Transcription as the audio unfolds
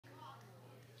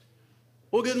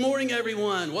Well, good morning,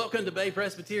 everyone. Welcome to Bay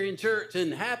Presbyterian Church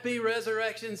and happy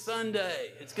Resurrection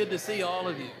Sunday. It's good to see all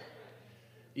of you.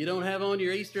 You don't have on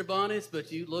your Easter bonnets, but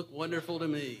you look wonderful to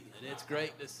me, and it's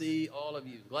great to see all of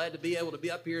you. Glad to be able to be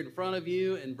up here in front of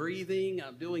you and breathing.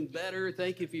 I'm doing better.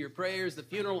 Thank you for your prayers. The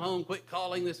funeral home quit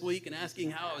calling this week and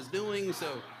asking how I was doing,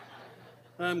 so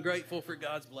I'm grateful for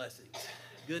God's blessings.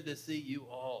 Good to see you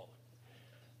all.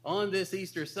 On this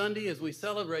Easter Sunday, as we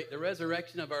celebrate the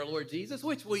resurrection of our Lord Jesus,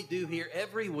 which we do here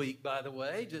every week, by the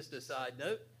way, just a side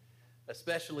note,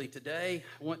 especially today,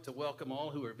 I want to welcome all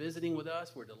who are visiting with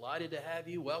us. We're delighted to have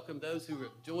you. Welcome those who are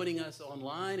joining us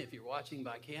online. If you're watching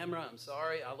by camera, I'm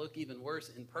sorry, I look even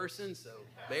worse in person, so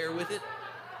bear with it.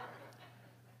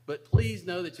 But please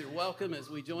know that you're welcome as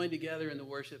we join together in the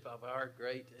worship of our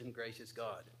great and gracious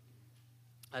God.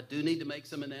 I do need to make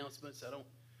some announcements. I don't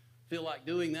feel like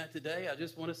doing that today. I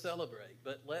just want to celebrate.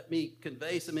 But let me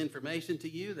convey some information to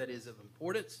you that is of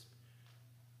importance.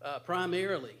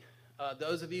 Primarily,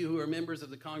 those of you who are members of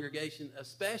the congregation,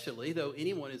 especially, though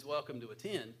anyone is welcome to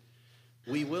attend,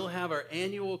 we will have our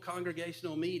annual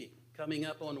congregational meeting coming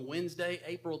up on Wednesday,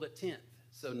 April the 10th.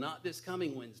 So not this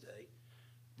coming Wednesday,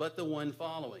 but the one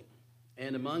following.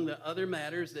 And among the other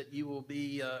matters that you will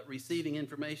be receiving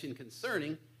information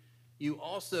concerning, you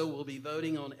also will be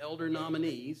voting on elder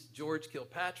nominees, George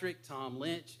Kilpatrick, Tom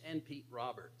Lynch, and Pete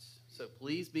Roberts. So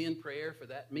please be in prayer for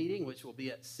that meeting, which will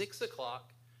be at 6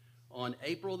 o'clock on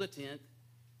April the 10th.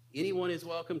 Anyone is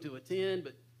welcome to attend,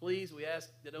 but please, we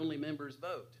ask that only members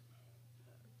vote.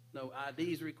 No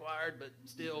IDs required, but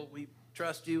still, we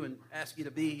trust you and ask you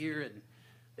to be here, and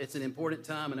it's an important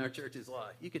time in our church's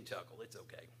life. You can chuckle, it's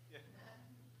okay.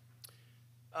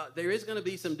 There is going to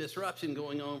be some disruption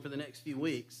going on for the next few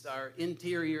weeks. Our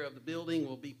interior of the building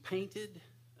will be painted,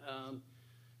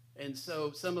 and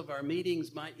so some of our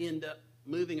meetings might end up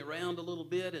moving around a little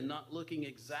bit and not looking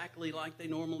exactly like they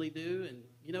normally do, and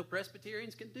you know,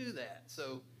 Presbyterians can do that.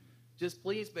 So just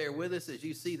please bear with us as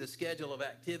you see the schedule of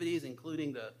activities,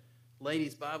 including the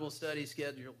ladies' Bible study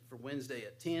scheduled for Wednesday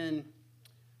at 10.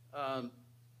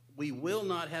 We will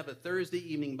not have a Thursday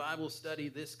evening Bible study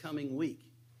this coming week.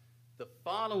 The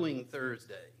following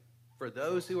Thursday, for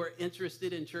those who are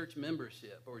interested in church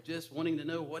membership or just wanting to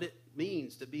know what it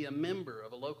means to be a member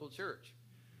of a local church,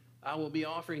 I will be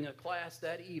offering a class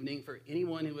that evening for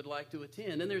anyone who would like to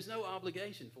attend. And there's no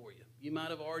obligation for you. You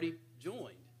might have already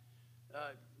joined.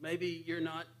 Maybe you're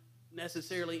not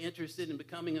necessarily interested in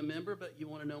becoming a member, but you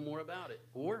want to know more about it.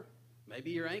 Or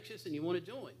maybe you're anxious and you want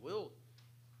to join. We'll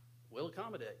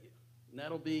accommodate you. And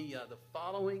that'll be the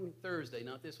following Thursday,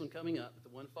 not this one coming up, but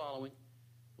the one following,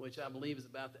 which I believe is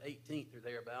about the 18th or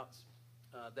thereabouts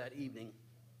that evening.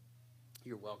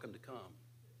 You're welcome to come.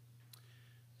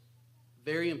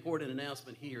 Very important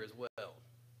announcement here as well.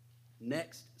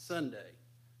 Next Sunday,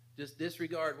 just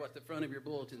disregard what the front of your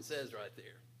bulletin says right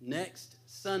there. Next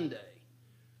Sunday,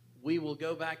 we will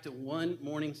go back to one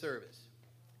morning service,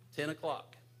 10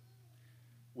 o'clock.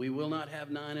 We will not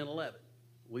have 9 and 11.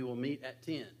 We will meet at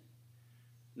 10.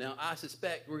 Now, I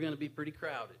suspect we're going to be pretty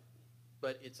crowded,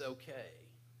 but it's okay.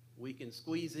 We can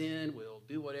squeeze in. We'll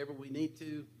do whatever we need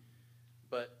to,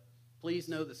 but please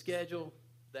know the schedule.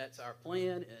 That's our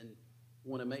plan, and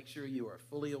want to make sure you are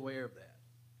fully aware of that.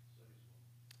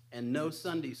 And no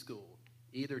Sunday school,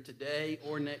 either today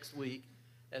or next week,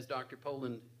 as Dr.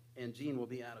 Poland and Jean will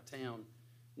be out of town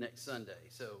next Sunday.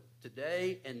 So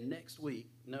today and next week,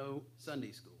 no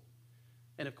Sunday school.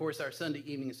 And, of course, our Sunday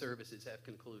evening services have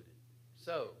concluded.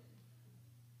 So,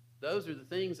 those are the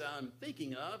things I'm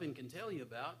thinking of and can tell you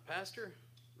about. Pastor,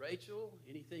 Rachel,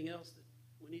 anything else that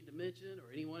we need to mention,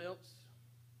 or anyone else?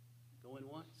 Going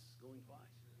once, going twice.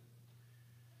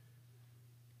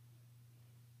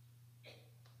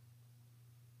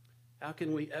 How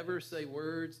can we ever say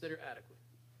words that are adequate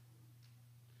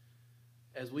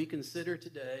as we consider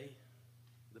today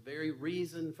the very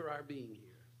reason for our being here?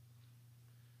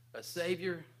 A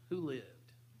Savior who lived,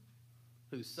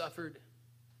 who suffered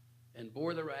and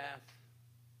bore the wrath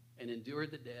and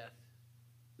endured the death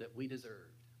that we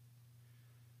deserved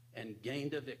and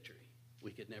gained a victory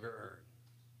we could never earn.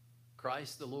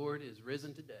 Christ the Lord is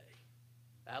risen today.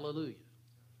 Hallelujah.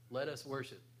 Let us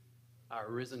worship our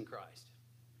risen Christ.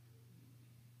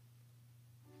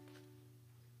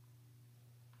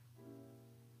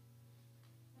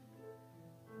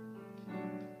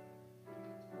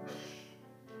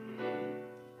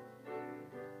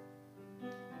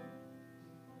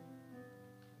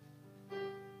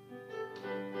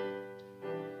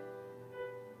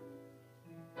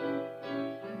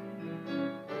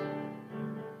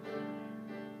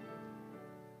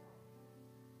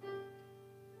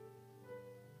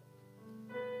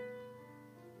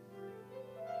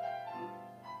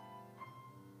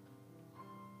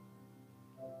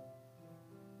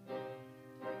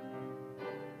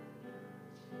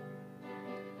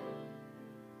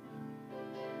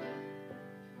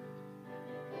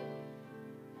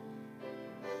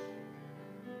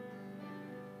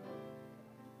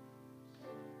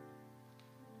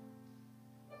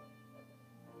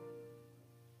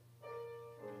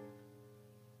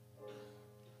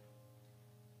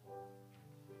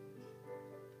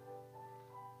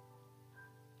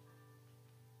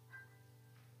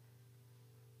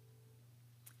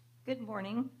 Good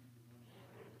morning.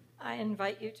 I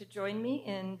invite you to join me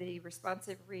in the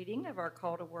responsive reading of our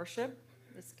call to worship.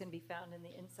 This can be found in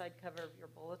the inside cover of your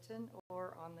bulletin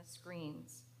or on the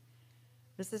screens.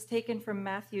 This is taken from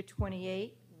Matthew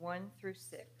 28, 1 through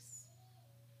 6.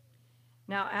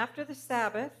 Now after the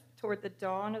Sabbath, toward the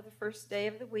dawn of the first day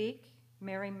of the week,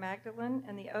 Mary Magdalene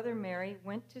and the other Mary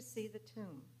went to see the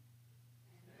tomb.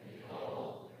 And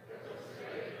behold, there was a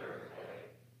great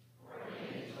earthquake, for an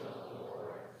angel of the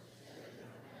Lord descended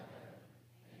from heaven,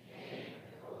 and came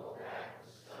and rolled back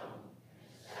the stone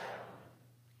and sat on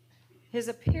it. His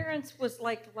appearance was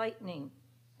like lightning,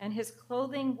 and his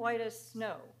clothing white as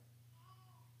snow.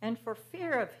 And for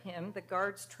fear of him, the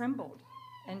guards trembled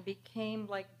and became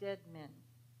like dead men.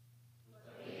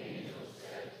 But the angel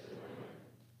said to the women,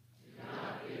 "Do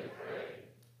not be afraid,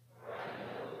 for I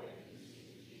know that you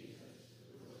seek Jesus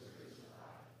who was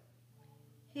crucified.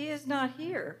 He is not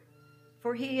here,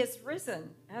 for he is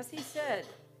risen, as he said.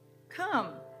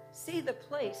 Come, see the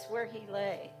place where he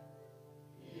lay.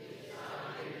 He is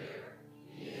not here,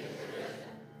 he is risen.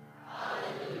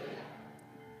 Hallelujah."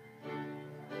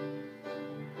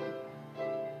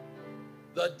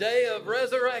 The day of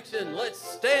resurrection. Let's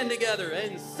stand together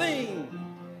and sing.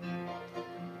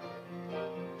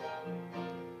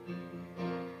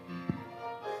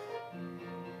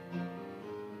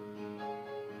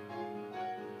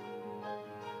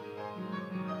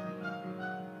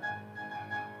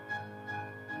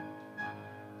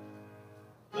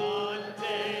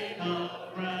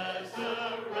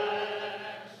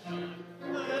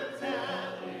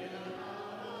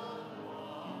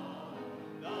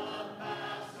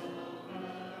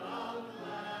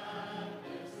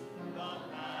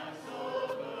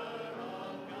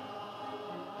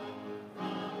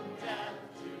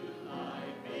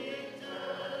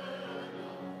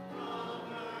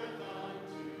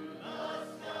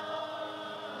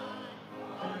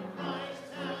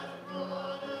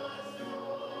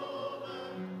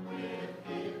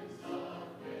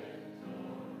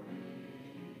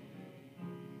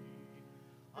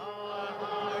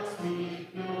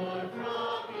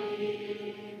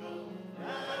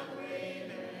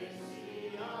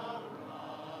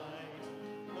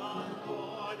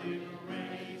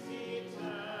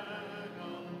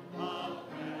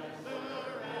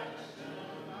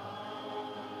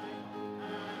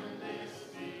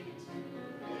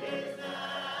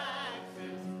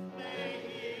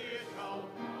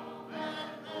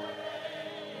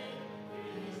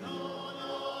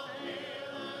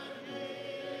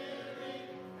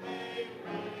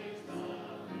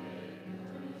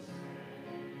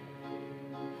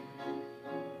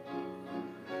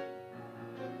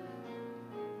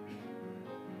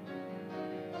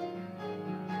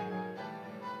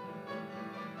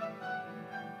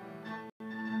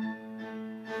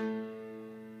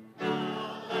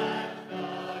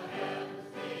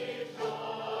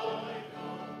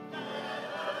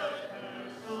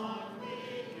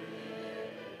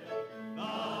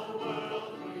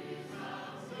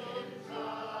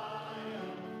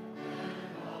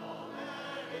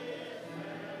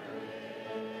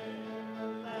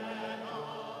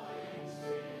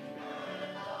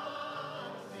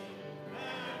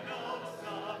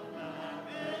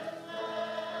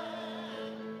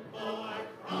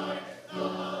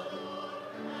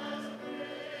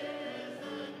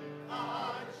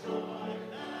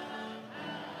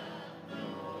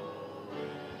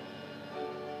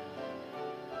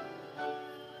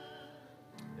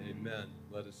 Amen.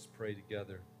 Let us pray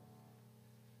together.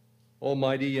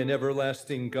 Almighty and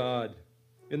everlasting God,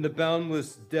 in the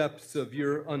boundless depths of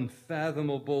your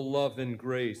unfathomable love and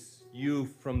grace, you,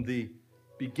 from the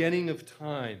beginning of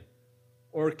time,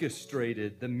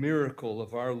 orchestrated the miracle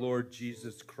of our Lord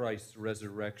Jesus Christ's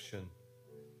resurrection.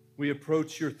 We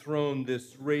approach your throne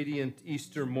this radiant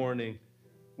Easter morning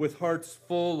with hearts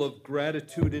full of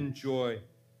gratitude and joy,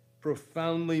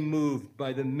 profoundly moved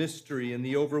by the mystery and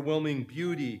the overwhelming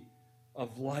beauty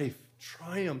of life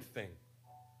triumphing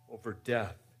over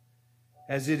death.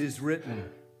 As it is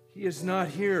written, he is not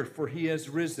here, for he has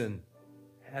risen,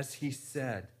 as he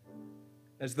said.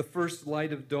 As the first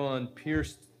light of dawn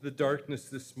pierced the darkness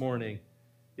this morning,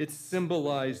 it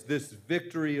symbolized this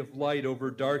victory of light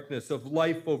over darkness, of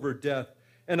life over death,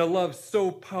 and a love so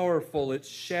powerful it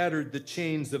shattered the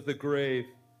chains of the grave.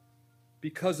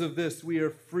 Because of this, we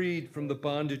are freed from the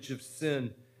bondage of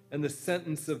sin and the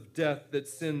sentence of death that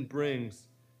sin brings,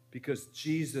 because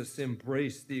Jesus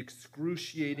embraced the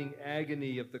excruciating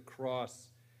agony of the cross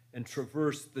and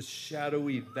traversed the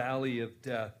shadowy valley of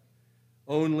death,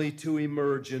 only to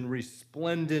emerge in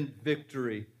resplendent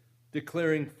victory,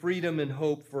 declaring freedom and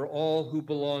hope for all who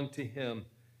belong to him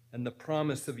and the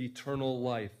promise of eternal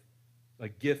life, a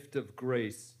gift of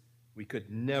grace we could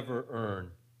never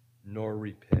earn nor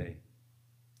repay.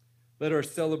 Let our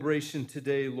celebration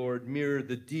today, Lord, mirror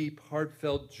the deep,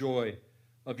 heartfelt joy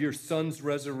of your Son's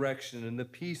resurrection and the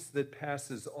peace that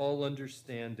passes all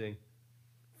understanding.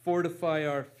 Fortify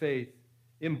our faith,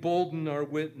 embolden our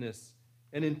witness,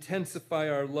 and intensify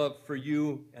our love for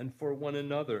you and for one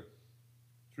another.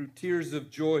 Through tears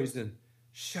of joys and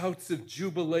shouts of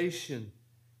jubilation,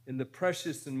 in the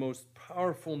precious and most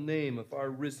powerful name of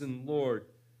our risen Lord,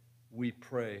 we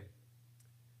pray.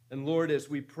 And Lord, as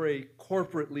we pray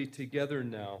corporately together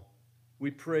now,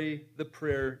 we pray the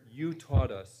prayer you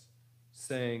taught us,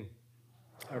 saying,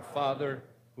 Our Father,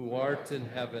 who art in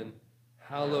heaven,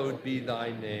 hallowed be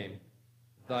thy name.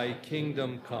 Thy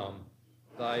kingdom come,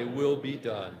 thy will be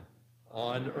done,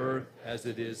 on earth as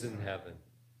it is in heaven.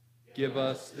 Give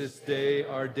us this day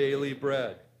our daily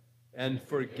bread, and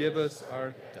forgive us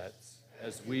our debts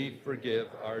as we forgive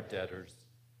our debtors.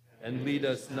 And lead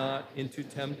us not into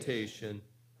temptation,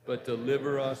 but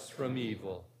deliver us from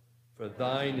evil. For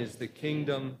thine is the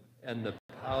kingdom and the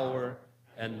power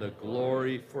and the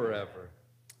glory forever.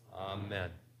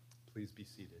 Amen. Please be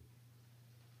seated.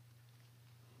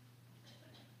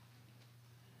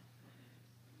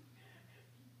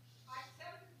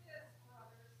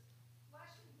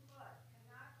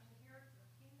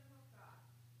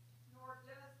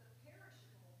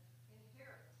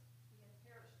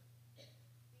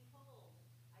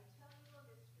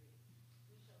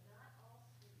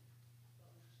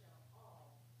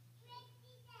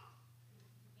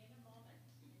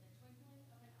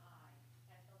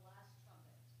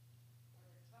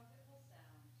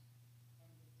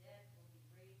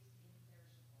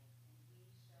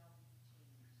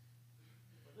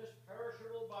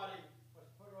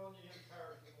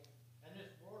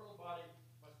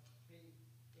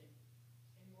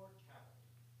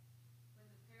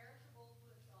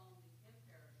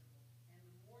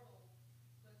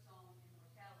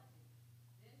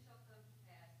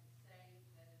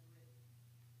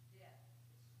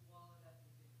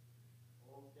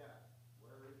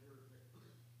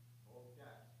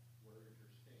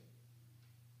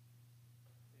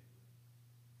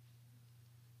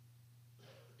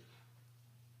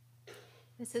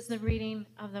 This is the reading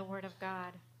of the Word of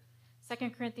God. 2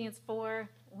 Corinthians 4,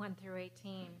 1 through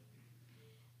 18.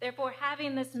 Therefore,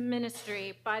 having this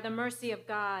ministry by the mercy of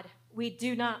God, we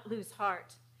do not lose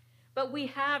heart, but we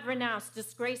have renounced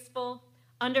disgraceful,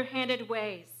 underhanded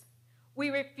ways.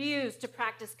 We refuse to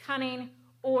practice cunning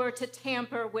or to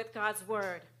tamper with God's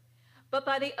word. But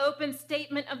by the open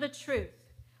statement of the truth,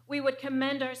 we would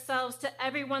commend ourselves to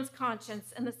everyone's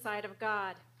conscience in the sight of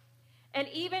God. And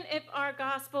even if our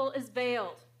gospel is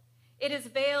veiled, it is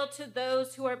veiled to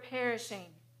those who are perishing.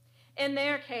 In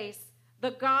their case,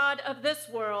 the God of this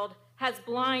world has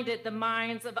blinded the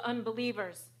minds of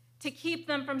unbelievers to keep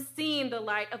them from seeing the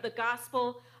light of the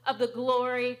gospel of the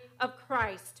glory of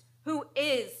Christ, who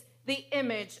is the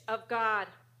image of God.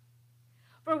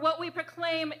 For what we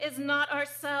proclaim is not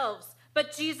ourselves,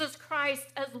 but Jesus Christ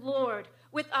as Lord,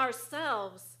 with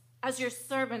ourselves as your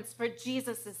servants for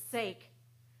Jesus' sake.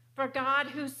 For God,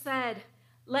 who said,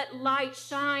 "Let light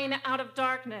shine out of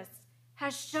darkness,"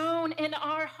 has shone in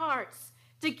our hearts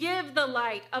to give the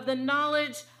light of the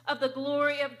knowledge of the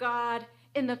glory of God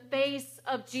in the face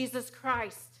of Jesus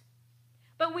Christ.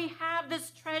 But we have this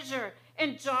treasure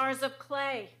in jars of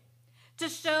clay to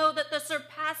show that the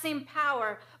surpassing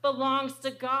power belongs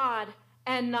to God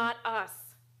and not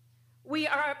us. We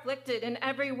are afflicted in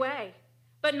every way,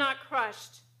 but not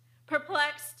crushed,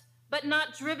 perplexed, but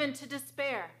not driven to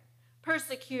despair,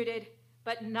 persecuted,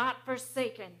 but not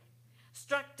forsaken,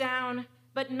 struck down,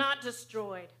 but not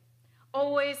destroyed,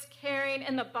 always carrying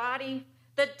in the body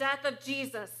the death of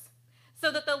Jesus,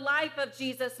 so that the life of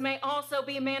Jesus may also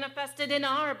be manifested in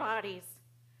our bodies.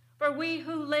 For we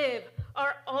who live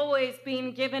are always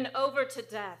being given over to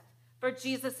death for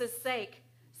Jesus' sake,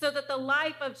 so that the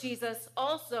life of Jesus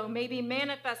also may be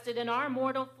manifested in our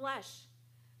mortal flesh.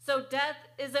 So death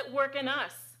is at work in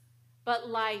us, but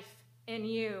life in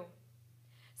you.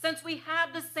 Since we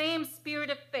have the same spirit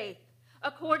of faith,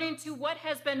 according to what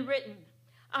has been written,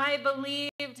 I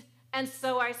believed, and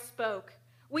so I spoke.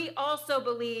 We also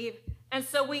believe, and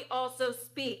so we also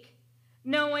speak,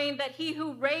 knowing that he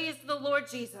who raised the Lord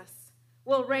Jesus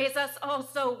will raise us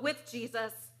also with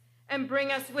Jesus and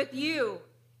bring us with you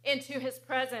into his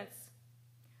presence.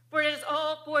 For it is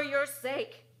all for your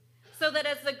sake, so that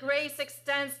as the grace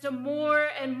extends to more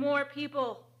and more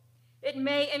people, it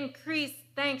may increase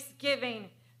thanksgiving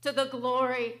to the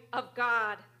glory of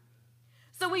God.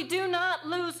 So we do not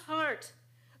lose heart,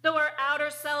 Though our outer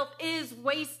self is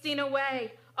wasting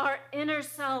away, our inner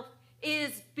self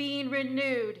is being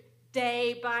renewed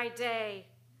day by day.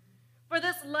 For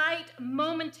this light,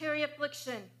 momentary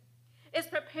affliction is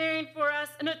preparing for us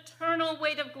an eternal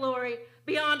weight of glory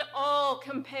beyond all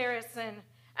comparison,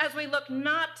 as we look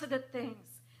not to the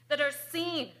things that are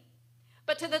seen,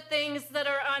 but to the things that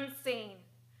are unseen.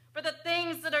 For the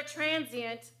things that are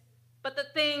transient, but the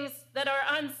things that are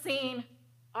unseen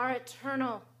are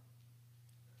eternal.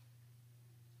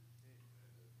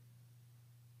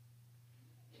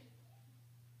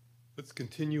 Let's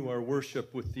continue our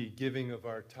worship with the giving of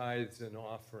our tithes and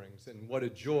offerings. And what a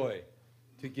joy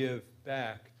to give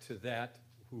back to that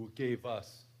who gave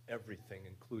us everything,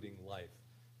 including life.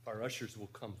 If our ushers will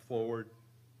come forward,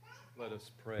 let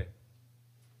us pray.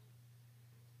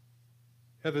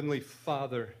 Heavenly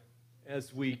Father,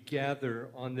 as we gather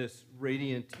on this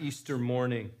radiant Easter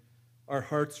morning, our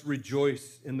hearts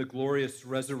rejoice in the glorious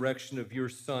resurrection of your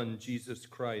Son, Jesus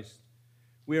Christ.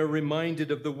 We are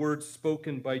reminded of the words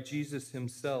spoken by Jesus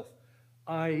himself.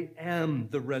 I am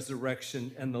the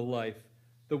resurrection and the life.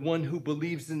 The one who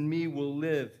believes in me will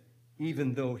live,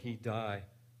 even though he die.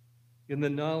 In the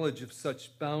knowledge of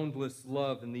such boundless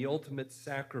love and the ultimate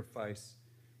sacrifice,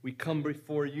 we come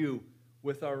before you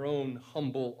with our own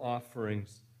humble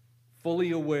offerings,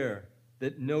 fully aware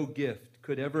that no gift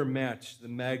could ever match the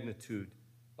magnitude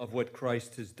of what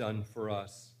Christ has done for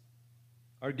us.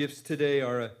 Our gifts today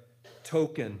are a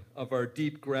token of our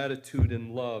deep gratitude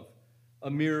and love, a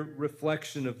mere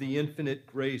reflection of the infinite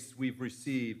grace we've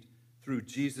received through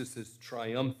Jesus'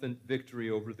 triumphant victory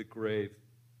over the grave.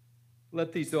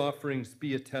 Let these offerings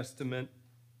be a testament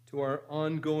to our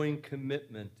ongoing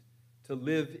commitment to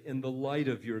live in the light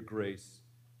of your grace,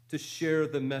 to share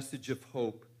the message of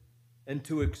hope, and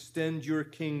to extend your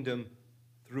kingdom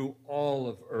through all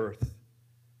of earth.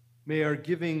 May our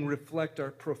giving reflect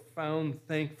our profound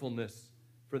thankfulness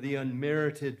for the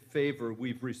unmerited favor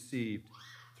we've received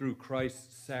through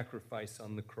Christ's sacrifice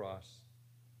on the cross.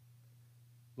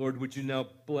 Lord, would you now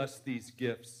bless these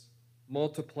gifts,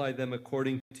 multiply them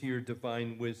according to your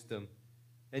divine wisdom,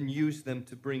 and use them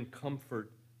to bring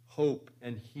comfort, hope,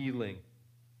 and healing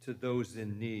to those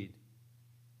in need.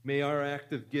 May our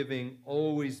act of giving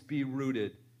always be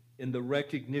rooted in the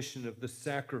recognition of the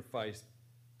sacrifice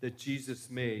that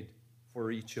Jesus made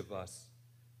for each of us,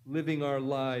 living our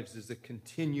lives as a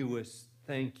continuous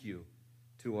thank you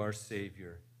to our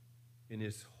Savior. In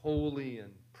his holy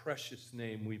and precious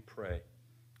name we pray.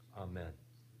 Amen.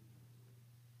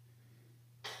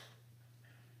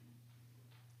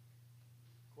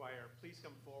 Choir, please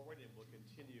come forward and we'll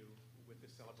continue with the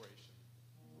celebration.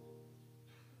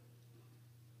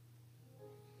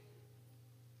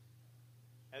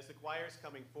 As the choir is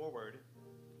coming forward,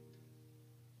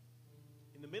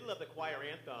 in the middle of the choir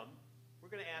anthem, we're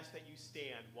going to ask that you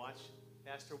stand. Watch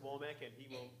Pastor Womack, and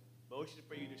he will motion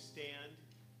for you to stand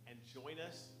and join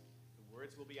us. The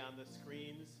words will be on the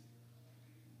screens.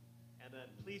 And then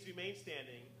please remain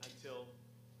standing until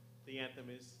the anthem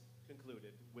is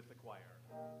concluded with the choir.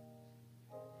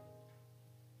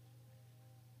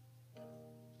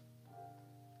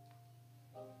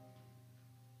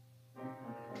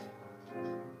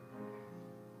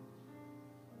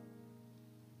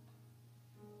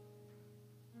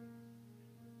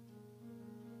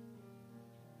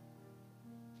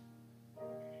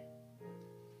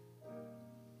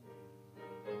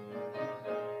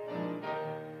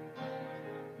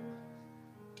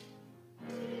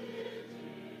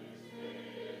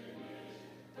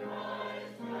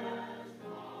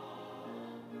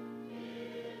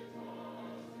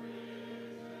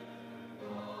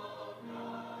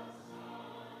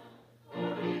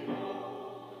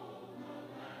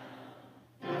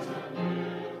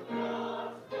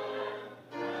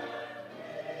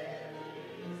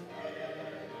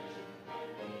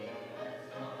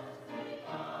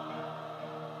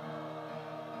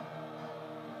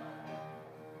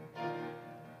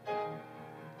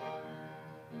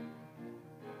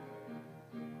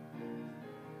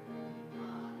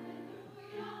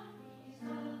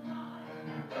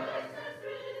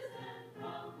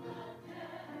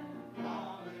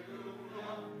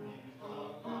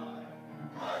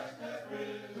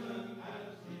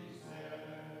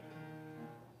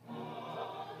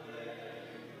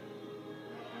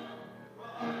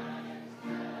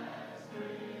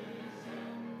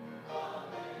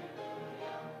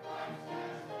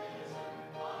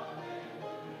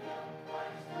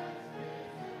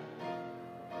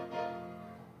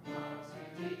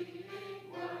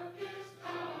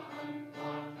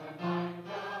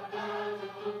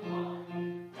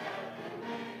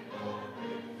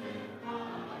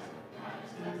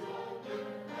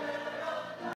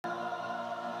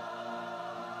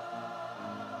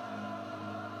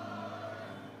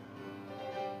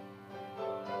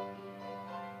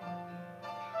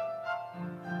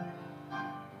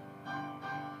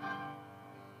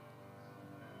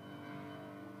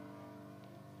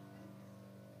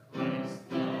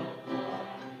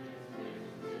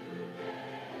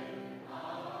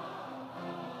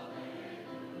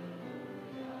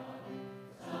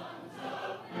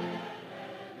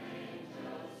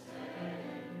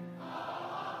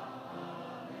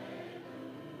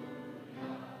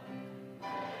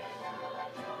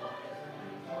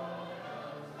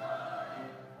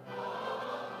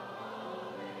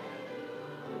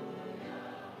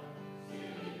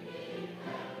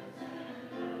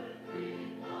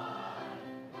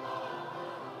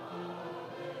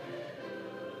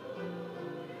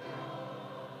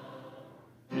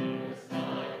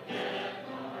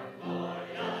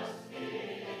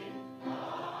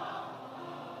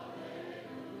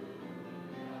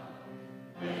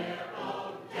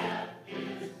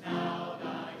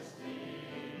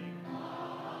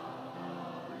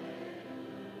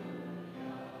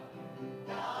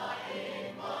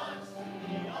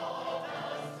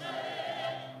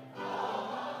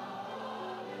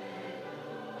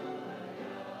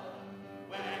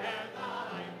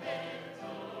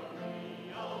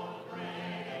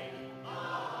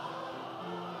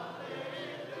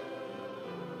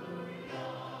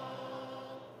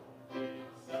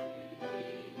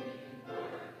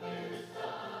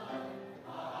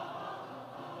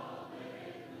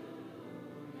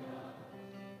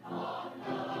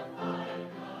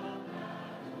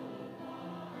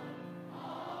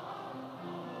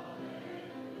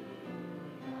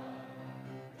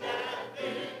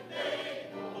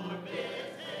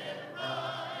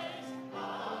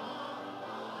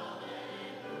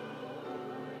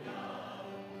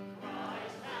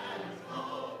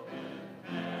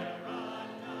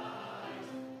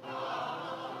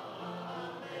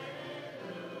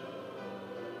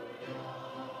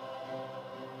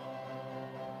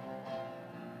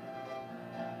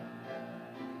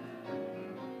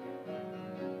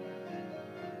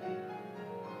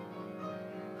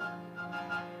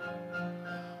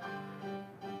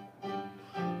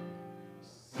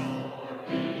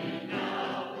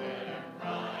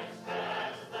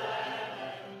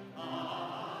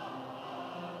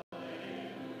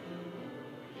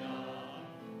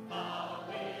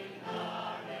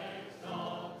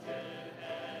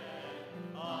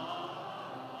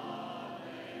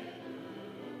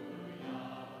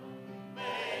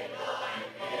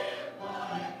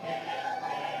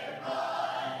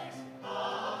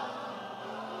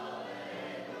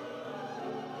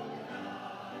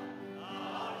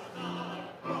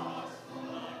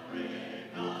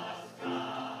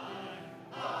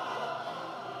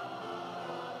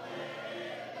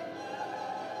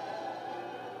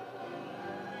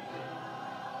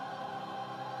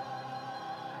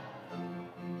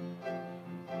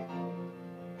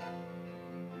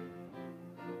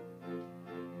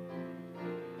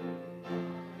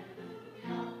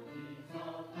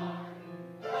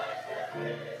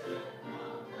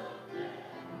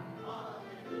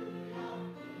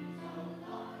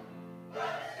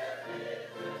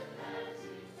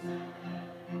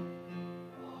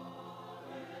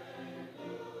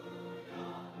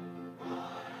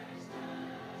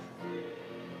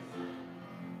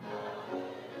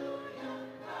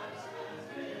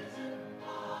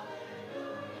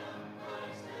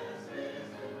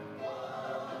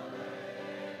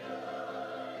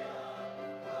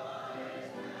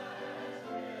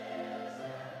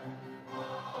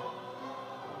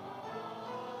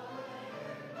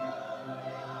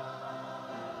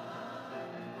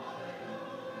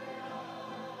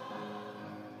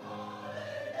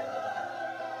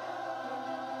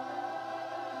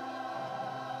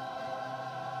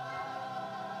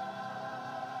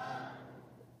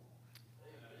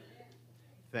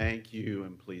 Thank you,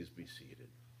 and please be seated.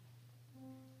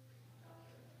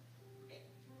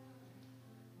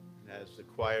 As the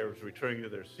choir is returning to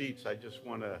their seats, I just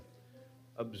want to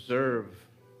observe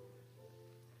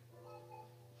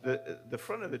the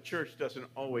front of the church doesn't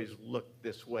always look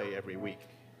this way every week.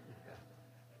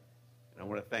 And I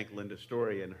want to thank Linda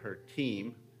Story and her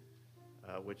team,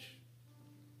 which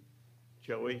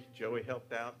Joey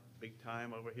helped out big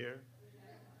time over here.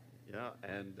 Yeah,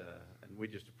 and we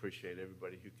just appreciate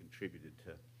everybody who contributed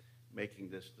to making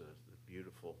this the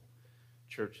beautiful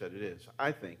church that it is.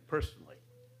 I think personally,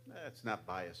 it's not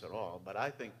bias at all, but I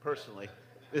think personally,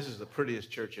 this is the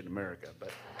prettiest church in America.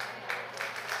 But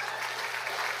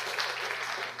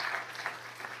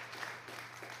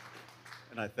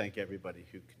and I thank everybody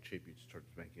who contributes towards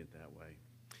making it that way.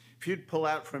 If you'd pull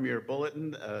out from your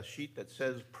bulletin a sheet that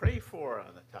says "Pray For"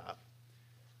 on the top,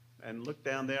 and look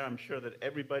down there, I'm sure that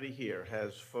everybody here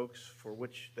has folks for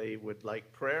which they would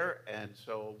like prayer, and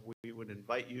so we would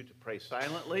invite you to pray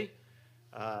silently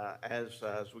as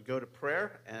we go to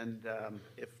prayer. And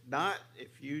if not,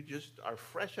 if you just are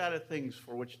fresh out of things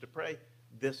for which to pray,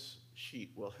 this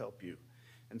sheet will help you.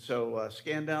 And so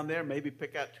scan down there, maybe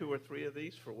pick out 2 or 3 of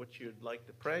these for which you'd like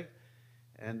to pray,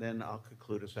 and then I'll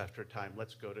conclude us after time.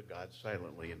 Let's go to God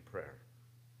silently in prayer.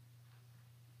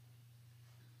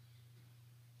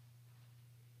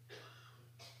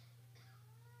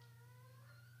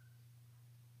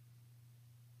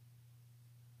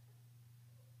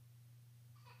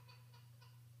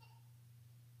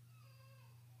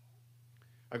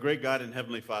 Our great God and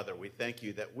Heavenly Father, we thank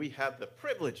you that we have the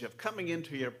privilege of coming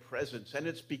into your presence, and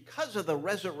it's because of the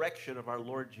resurrection of our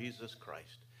Lord Jesus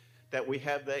Christ that we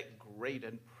have that great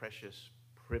and precious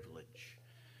privilege.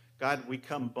 God, we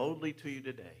come boldly to you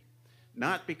today,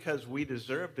 not because we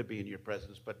deserve to be in your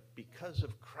presence, but because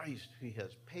of Christ who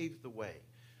has paved the way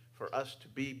for us to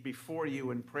be before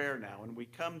you in prayer now. And we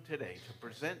come today to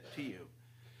present to you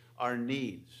our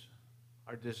needs,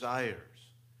 our desires,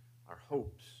 our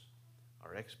hopes,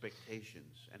 our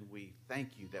expectations, and we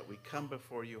thank you that we come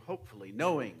before you hopefully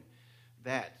knowing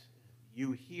that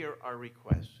you hear our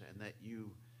requests and that you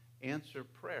answer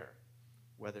prayer,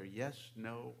 whether yes,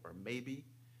 no, or maybe.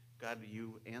 God,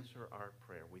 you answer our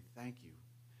prayer. We thank you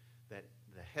that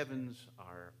the heavens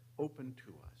are open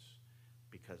to us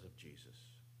because of Jesus.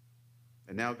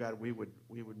 And now, God, we would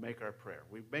make our prayer.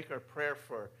 We make our prayer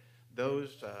for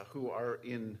those who are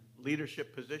in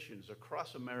leadership positions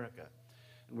across America.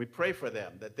 And we pray for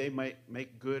them that they might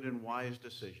make good and wise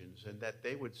decisions, and that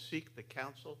they would seek the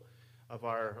counsel of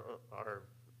our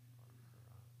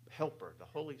helper, the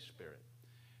Holy Spirit,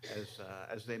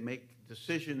 as they make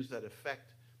decisions that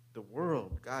affect the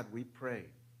world. God, we pray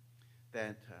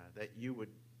that you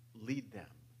would lead them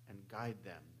and guide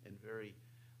them in very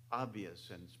obvious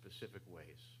and specific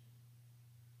ways.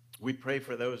 We pray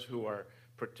for those who are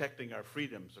protecting our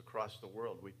freedoms across the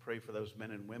world. We pray for those men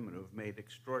and women who have made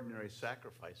extraordinary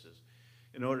sacrifices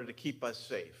in order to keep us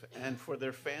safe, and for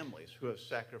their families who have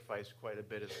sacrificed quite a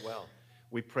bit as well.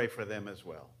 We pray for them as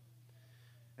well.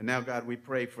 And now, God, we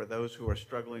pray for those who are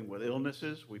struggling with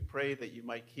illnesses. We pray that you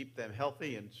might keep them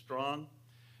healthy and strong.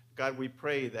 God, we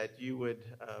pray that you would,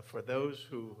 for those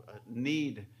who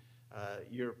need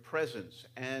your presence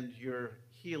and your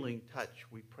healing touch,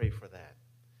 we pray for that.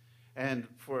 And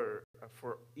for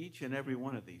each and every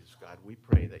one of these, God, we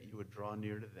pray that you would draw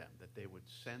near to them, that they would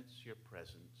sense your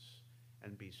presence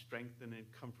and be strengthened and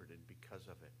comforted because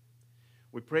of it.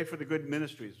 We pray for the good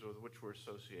ministries with which we're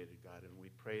associated, God, and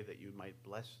we pray that you might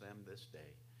bless them this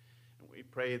day. And we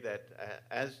pray that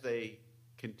as they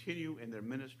continue in their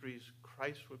ministries,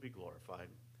 Christ would be glorified,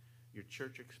 your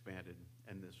church expanded,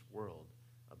 and this world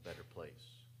a better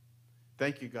place.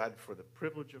 Thank you, God, for the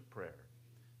privilege of prayer.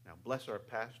 Now bless our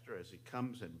pastor as he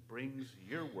comes and brings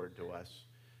your word to us.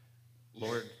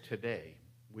 Lord, today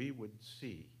we would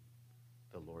see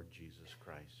the Lord Jesus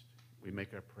Christ. We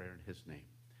make our prayer in his name.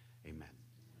 Amen.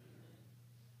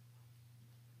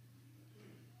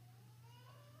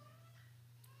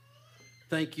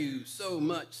 Thank you so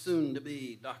much,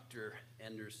 soon-to-be Dr.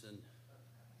 Anderson.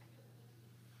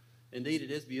 Indeed,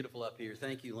 it is beautiful up here.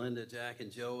 Thank you, Linda, Jack,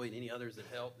 and Joey, and any others that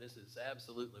helped. This is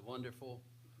absolutely wonderful.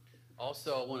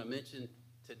 Also, I want to mention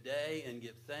today and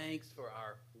give thanks for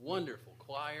our wonderful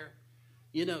choir.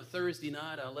 You know, Thursday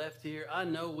night I left here. I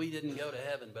know we didn't go to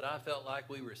heaven, but I felt like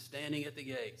we were standing at the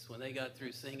gates when they got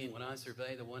through singing, "When I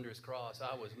Survey the Wondrous Cross."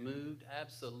 I was moved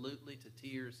absolutely to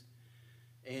tears.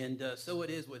 And so it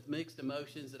is with mixed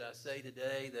emotions that I say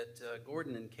today that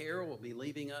Gordon and Carol will be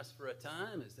leaving us for a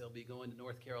time as they'll be going to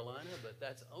North Carolina, but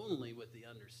that's only with the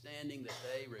understanding that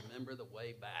they remember the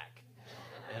way back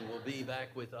and will be back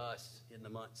with us in the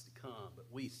months to come. But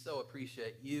we so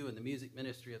appreciate you and the music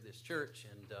ministry of this church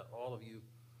and all of you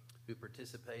who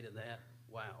participate in that.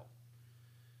 Wow.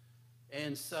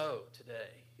 And so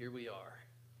today, here we are,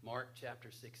 Mark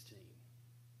chapter 16,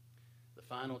 the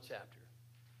final chapter,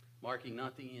 marking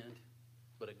not the end,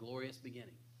 but a glorious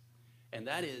beginning. And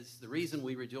that is the reason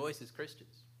we rejoice as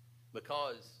Christians,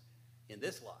 because in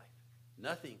this life,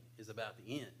 nothing is about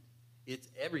the end. It's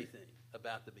everything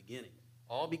about the beginning,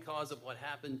 all because of what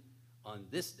happened on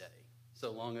this day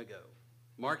so long ago.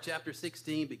 Mark chapter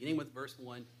 16, beginning with verse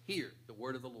 1, hear the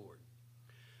word of the Lord.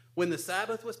 When the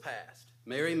Sabbath was past,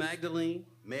 Mary Magdalene,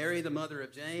 Mary the mother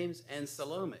of James, and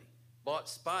Salome bought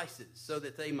spices so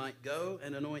that they might go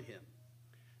and anoint him.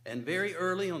 And very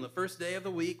early on the first day of the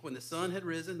week, when the sun had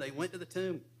risen, they went to the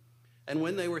tomb. And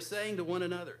when they were saying to one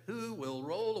another, "Who will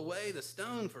roll away the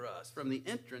stone for us from the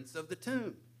entrance of the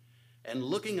tomb?" And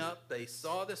looking up, they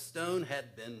saw the stone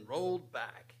had been rolled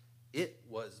back. It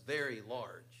was very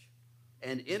large.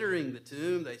 And entering the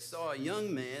tomb, they saw a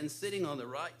young man sitting on the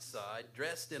right side,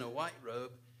 dressed in a white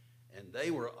robe, and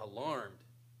they were alarmed.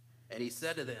 And he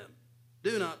said to them,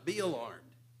 "Do not be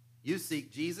alarmed. You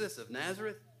seek Jesus of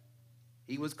Nazareth.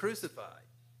 He was crucified.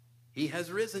 He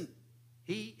has risen.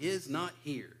 He is not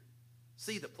here.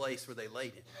 See the place where they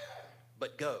laid him.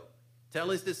 But go, tell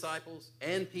his disciples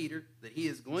and Peter that he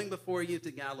is going before you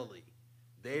to Galilee.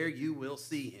 There you will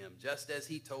see him, just as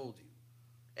he told you."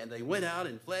 And they went out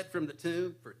and fled from the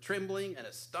tomb, for trembling and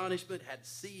astonishment had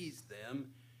seized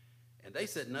them. And they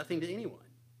said nothing to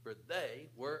anyone, for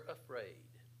they were afraid.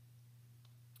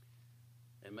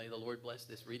 And may the Lord bless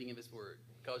this reading of his word.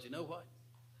 Because you know what?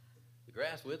 The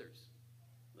grass withers,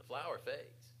 the flower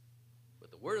fades,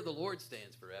 but the word of the Lord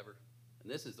stands forever. And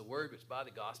this is the word which by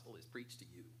the gospel is preached to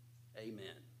you.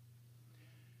 Amen.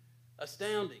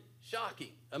 Astounding,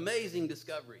 shocking, amazing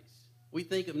discoveries. We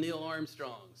think of Neil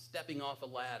Armstrong stepping off a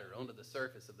ladder onto the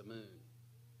surface of the moon.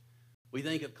 We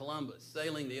think of Columbus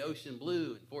sailing the ocean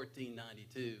blue in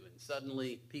 1492, and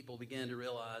suddenly people began to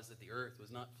realize that the earth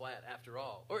was not flat after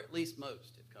all, or at least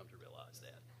most have come to realize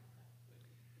that.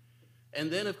 And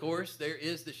then, of course, there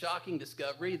is the shocking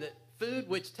discovery that food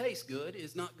which tastes good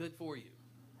is not good for you.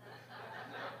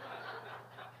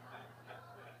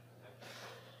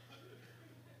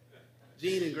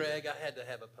 Gene and Greg, I had to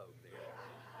have a poke there.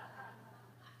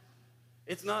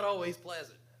 It's not always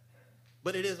pleasant,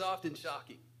 but it is often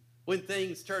shocking when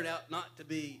things turn out not to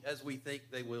be as we think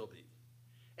they will be.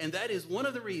 And that is one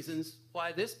of the reasons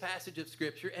why this passage of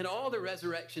Scripture and all the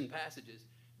resurrection passages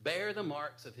bear the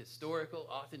marks of historical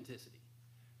authenticity.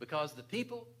 Because the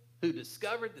people who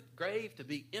discovered the grave to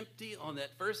be empty on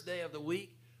that first day of the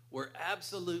week were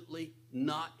absolutely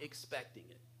not expecting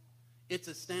it. It's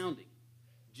astounding.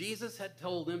 Jesus had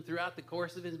told them throughout the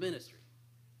course of his ministry,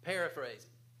 paraphrasing,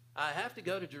 "I have to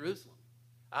go to Jerusalem.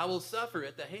 I will suffer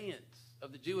at the hands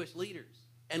of the Jewish leaders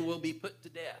and will be put to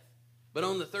death. But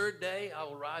on the third day, I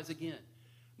will rise again."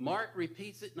 Mark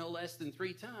repeats it no less than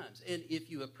 3 times. And if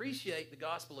you appreciate the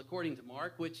gospel according to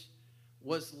Mark, which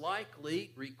was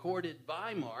likely recorded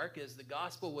by Mark as the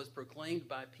gospel was proclaimed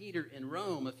by Peter in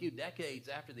Rome a few decades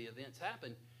after the events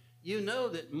happened, you know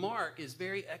that Mark is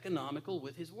very economical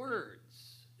with his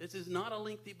words. This is not a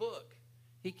lengthy book.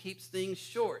 He keeps things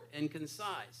short and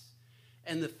concise.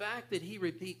 And the fact that he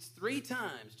repeats 3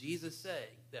 times Jesus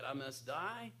saying that I must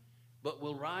die but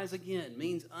will rise again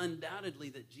means undoubtedly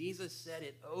that Jesus said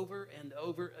it over and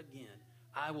over again.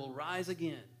 I will rise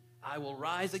again. I will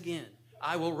rise again.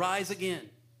 I will rise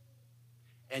again.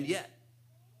 And yet,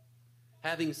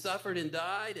 having suffered and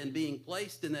died and being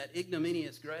placed in that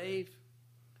ignominious grave,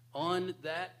 on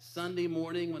that Sunday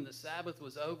morning when the Sabbath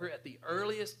was over, at the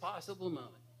earliest possible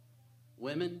moment,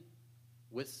 women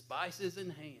with spices in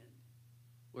hand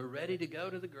were ready to go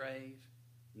to the grave,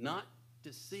 not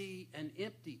to see an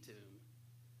empty tomb,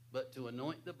 but to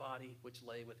anoint the body which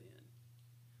lay within.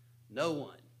 No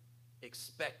one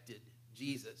expected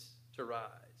Jesus to rise.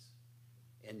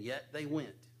 And yet they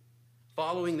went,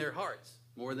 following their hearts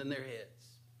more than their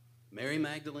heads. Mary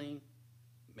Magdalene,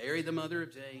 Mary the mother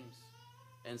of James,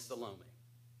 and Salome.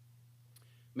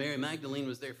 Mary Magdalene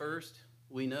was there first.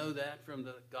 We know that from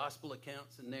the gospel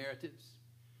accounts and narratives.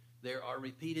 There are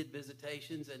repeated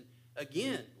visitations. And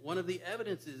again, one of the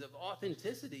evidences of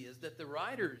authenticity is that the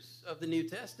writers of the New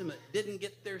Testament didn't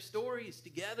get their stories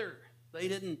together. They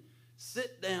didn't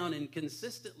sit down and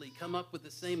consistently come up with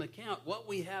the same account. What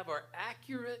we have are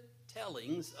accurate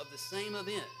tellings of the same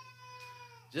event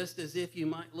Just as if you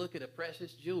might look at a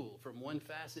precious jewel from one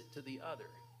facet to the other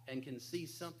and can see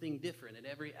something different in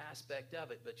every aspect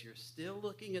of it, but you're still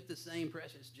looking at the same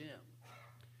precious gem.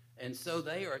 And so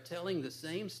they are telling the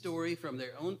same story from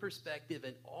their own perspective,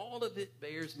 and all of it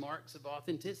bears marks of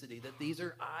authenticity, that these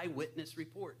are eyewitness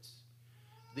reports.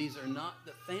 These are not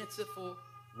the fanciful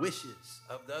wishes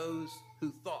of those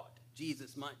who thought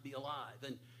Jesus might be alive.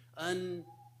 And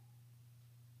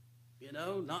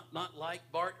not like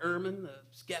Bart Ehrman, the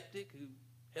skeptic who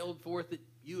held forth at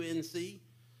UNC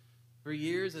for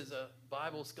years as a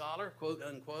Bible scholar, quote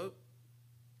unquote.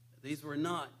 These were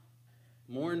not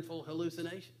mournful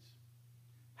hallucinations.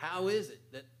 How is it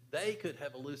that they could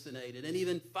have hallucinated, and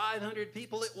even 500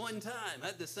 people at one time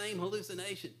had the same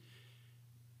hallucination,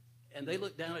 and they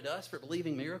look down at us for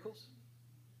believing miracles?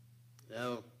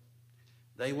 No.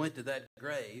 They went to that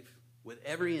grave with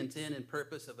every intent and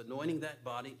purpose of anointing that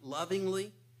body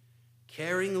lovingly,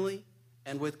 caringly,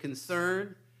 and with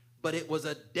concern, but it was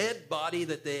a dead body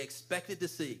that they expected to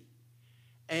see.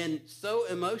 And so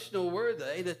emotional were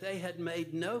they that they had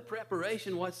made no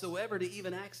preparation whatsoever to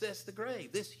even access the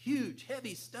grave. This huge,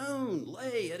 heavy stone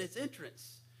lay at its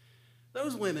entrance.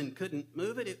 Those women couldn't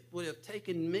move it. It would have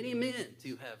taken many men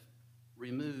to have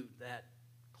removed that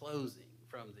closing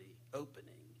from the opening.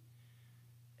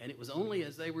 And it was only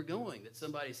as they were going that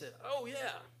somebody said, "Oh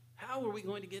yeah, how are we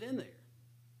going to get in there?"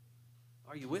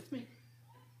 Are you with me?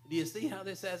 Do you see how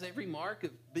this has every mark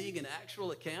of being an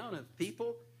actual account of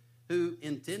people who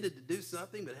intended to do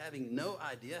something but having no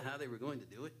idea how they were going to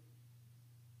do it?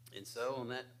 And so on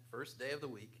that first day of the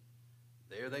week,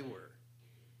 there they were,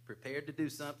 prepared to do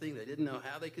something they didn't know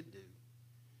how they could do.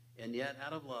 And yet,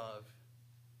 out of love,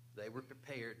 they were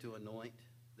prepared to anoint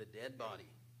the dead body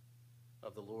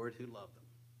of the Lord who loved them.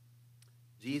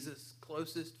 Jesus'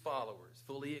 closest followers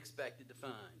fully expected to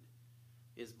find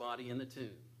his body in the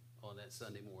tomb on that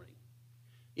Sunday morning.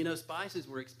 You know, spices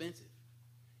were expensive.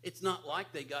 It's not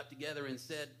like they got together and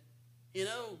said,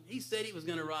 he said he was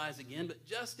going to rise again, but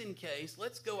just in case,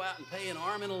 let's go out and pay an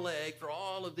arm and a leg for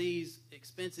all of these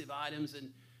expensive items and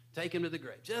take him to the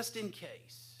grave, just in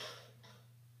case.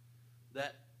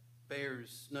 That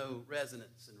bears no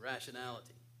resonance and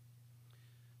rationality.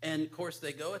 And, of course,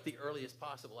 they go at the earliest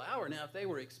possible hour. Now, if they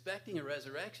were expecting a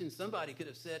resurrection, somebody could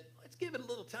have said, let's give it a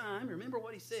little time. Remember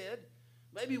what he said?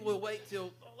 Maybe we'll wait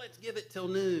let's give it till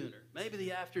noon or maybe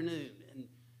the afternoon, and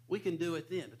we can do it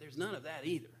then. But there's none of that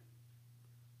either.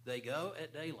 They go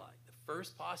at daylight, the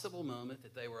first possible moment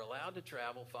that they were allowed to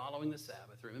travel following the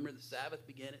Sabbath. Remember, the Sabbath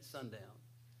began at sundown.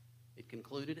 It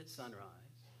concluded at sunrise.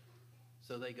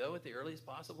 So they go at the earliest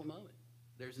possible moment.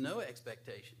 There's no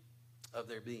expectation of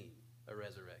there being a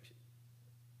resurrection.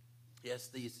 Yes,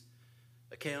 these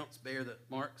accounts bear the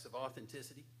marks of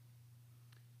authenticity.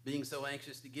 Being so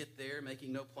anxious to get there,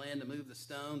 making no plan to move the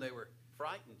stone, they were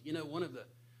frightened. One of the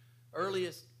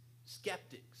earliest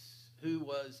skeptics who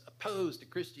was opposed to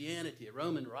Christianity, a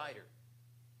Roman writer,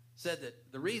 said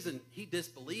that the reason he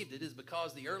disbelieved it is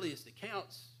because the earliest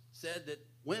accounts said that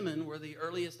women were the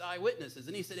earliest eyewitnesses.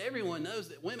 And he said everyone knows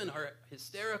that women are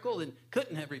hysterical and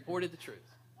couldn't have reported the truth.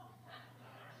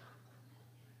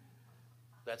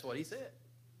 That's what he said.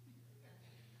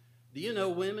 Do you know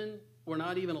women were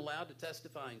not even allowed to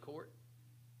testify in court?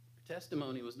 Their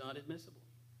testimony was not admissible.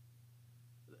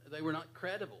 They were not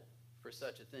credible for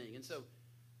such a thing. And so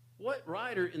what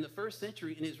writer in the first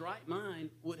century in his right mind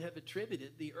would have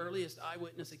attributed the earliest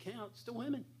eyewitness accounts to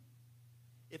women?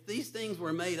 If these things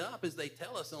were made up, as they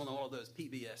tell us on all of those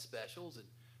PBS specials and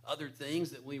other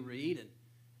things that we read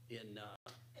in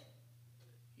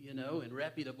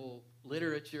reputable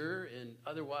literature and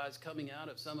otherwise coming out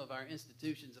of some of our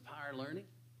institutions of higher learning,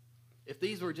 if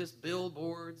these were just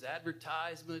billboards,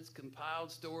 advertisements,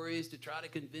 compiled stories to try to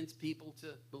convince people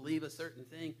to believe a certain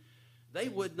thing, they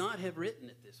would not have written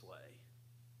it this way.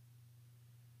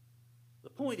 The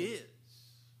point is,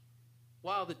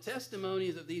 while the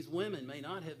testimonies of these women may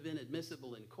not have been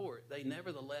admissible in court, they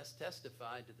nevertheless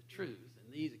testified to the truth,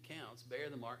 and these accounts bear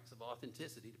the marks of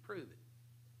authenticity to prove it.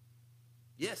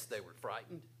 Yes, they were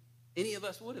frightened. Any of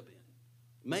us would have been.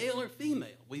 Male or female,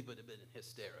 we would have been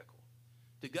hysterical.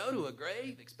 To go to a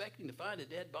grave expecting to find a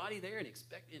dead body there and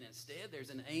instead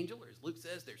there's an angel, or as Luke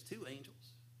says, there's two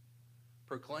angels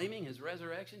proclaiming his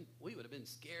resurrection, we would have been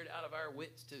scared out of our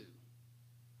wits too.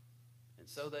 And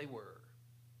so they were.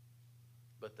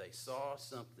 But they saw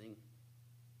something.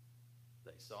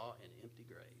 They saw an empty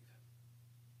grave.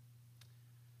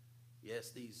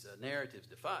 Yes, these narratives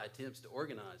defy attempts to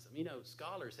organize them.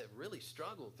 Scholars have really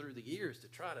struggled through the years to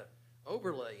try to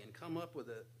overlay and come up with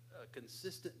a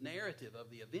consistent narrative of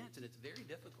the events, and it's very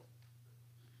difficult.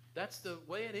 That's the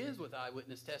way it is with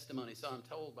eyewitness testimony, so I'm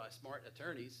told by smart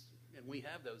attorneys, and we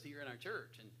have those here in our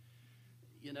church. And,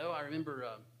 you know, I remember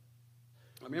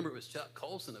it was Chuck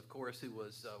Colson, of course, who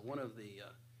was one of the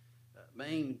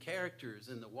main characters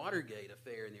in the Watergate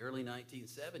affair in the early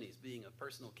 1970s, being a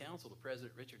personal counsel to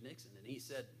President Richard Nixon. And he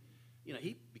said, you know,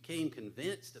 he became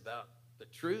convinced about the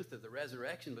truth of the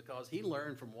resurrection because he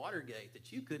learned from Watergate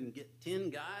that you couldn't get 10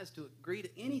 guys to agree to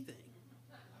anything.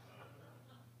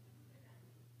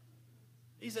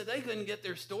 He said they couldn't get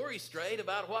their story straight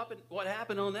about what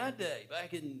happened on that day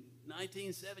back in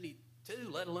 1972,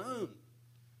 let alone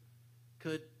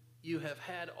could you have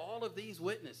had all of these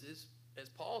witnesses, as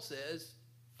Paul says,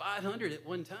 500 at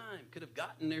one time, could have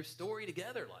gotten their story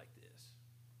together like this.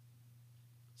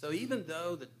 So even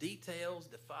though the details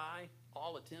defy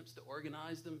all attempts to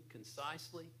organize them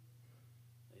concisely,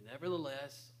 they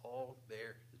nevertheless all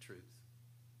bear the truth.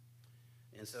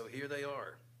 And so here they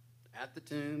are at the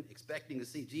tomb, expecting to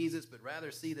see Jesus, but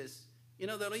rather see this, you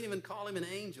know, they don't even call him an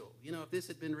angel. You know, if this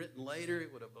had been written later,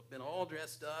 it would have been all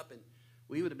dressed up, and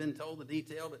we would have been told the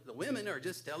detail, but the women are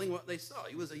just telling what they saw.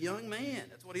 He was a young man.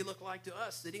 That's what he looked like to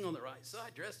us, sitting on the right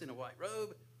side, dressed in a white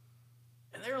robe,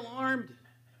 and they're alarmed.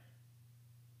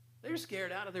 They're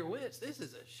scared out of their wits. This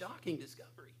is a shocking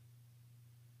discovery.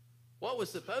 What was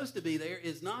supposed to be there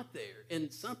is not there,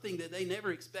 and something that they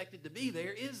never expected to be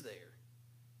there is there.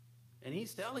 And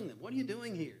he's telling them, what are you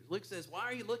doing here? Luke says, why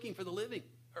are you looking for the living?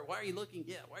 Or why are you looking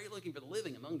for the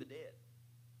living among the dead?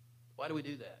 Why do we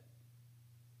do that?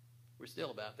 We're still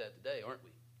about that today, aren't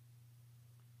we?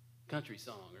 Country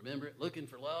song, remember it? Looking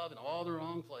for love in all the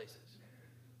wrong places.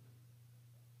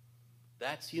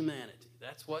 That's humanity.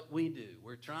 That's what we do.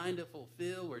 We're trying to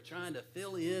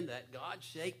fill in that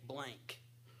God-shaped blank,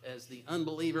 as the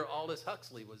unbeliever Aldous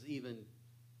Huxley was even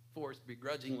forced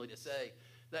begrudgingly to say,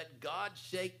 that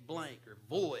God-shaped blank or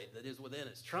void that is within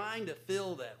us, trying to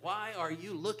fill that. Why are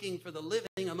you looking for the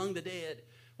living among the dead?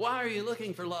 Why are you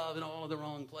looking for love in all of the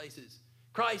wrong places?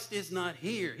 Christ is not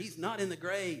here. He's not in the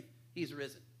grave. He's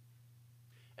risen.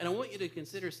 And I want you to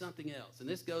consider something else, and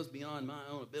this goes beyond my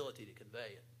own ability to convey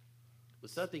it. It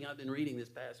was something I've been reading this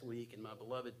past week in my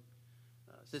beloved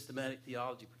systematic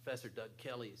theology professor Doug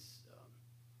Kelly's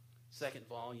second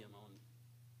volume on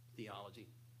theology.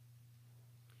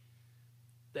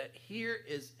 That here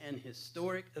is an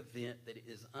historic event that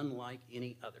is unlike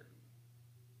any other.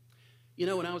 You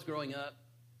know, when I was growing up,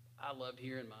 I loved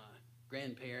hearing my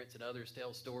grandparents and others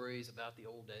tell stories about the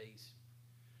old days.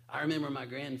 I remember my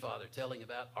grandfather telling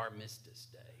about Armistice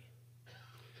Day,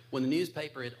 when the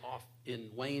newspaper in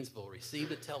Waynesville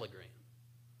received a telegram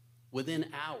within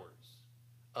hours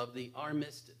of the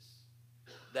armistice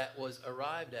that was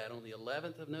arrived at on the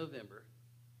 11th of November,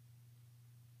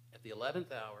 at the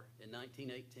 11th hour in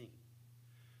 1918.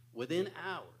 Within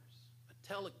hours, a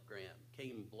telegram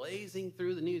came blazing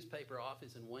through the newspaper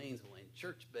office in Waynesville, and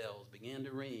church bells began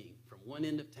to ring from one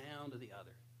end of town to the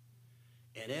other.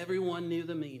 And everyone knew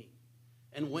the meaning.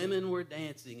 And women were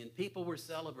dancing, and people were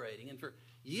celebrating. And for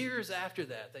years after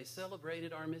that, they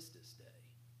celebrated Armistice Day.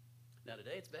 Now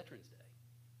today it's Veterans Day.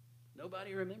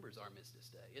 Nobody remembers Armistice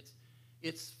Day.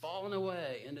 It's fallen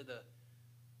away into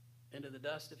the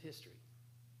dust of history.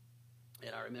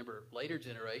 And I remember later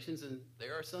generations, and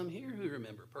there are some here who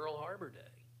remember Pearl Harbor Day,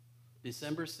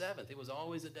 December 7th. It was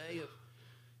always a day of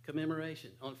commemoration.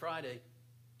 On Friday,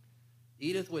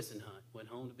 Edith Wissenhunt went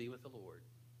home to be with the Lord,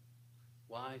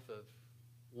 wife of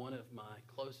one of my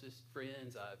closest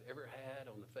friends I've ever had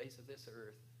on the face of this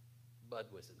earth, Bud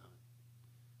Wissenhunt,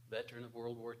 veteran of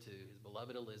World War II. His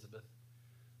beloved Elizabeth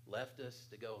left us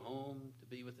to go home to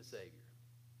be with the Savior.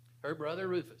 Her brother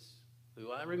Rufus,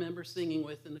 who I remember singing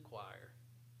with in the choir,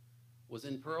 was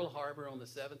in Pearl Harbor on the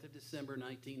 7th of December,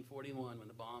 1941, when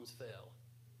the bombs fell.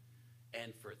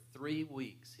 And for 3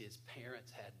 weeks, his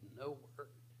parents had no word.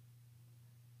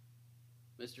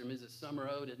 Mr. and Mrs.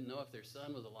 Summerow didn't know if their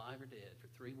son was alive or dead for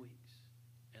 3 weeks.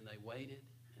 And they waited,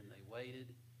 and they waited,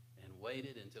 and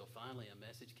waited until finally a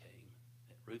message came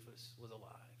that Rufus was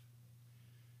alive.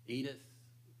 Edith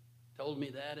told me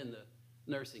that in the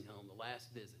nursing home, the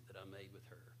last visit that I made with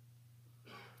her.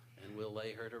 And we'll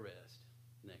lay her to rest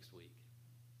next week.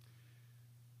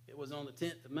 It was on the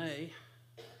 10th of May,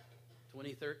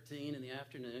 2013, in the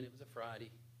afternoon. It was a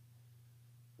Friday,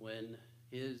 when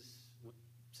his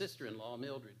sister-in-law,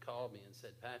 Mildred, called me and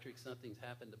said, Patrick, something's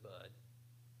happened to Bud.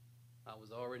 I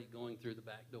was already going through the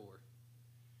back door.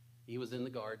 He was in the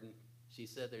garden. She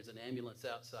said there's an ambulance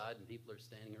outside and people are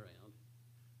standing around.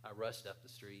 I rushed up the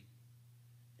street,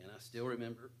 and I still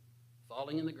remember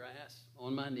falling in the grass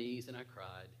on my knees, and I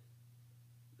cried.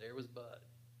 There was Bud,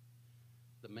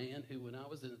 the man who, when I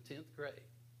was in the 10th grade,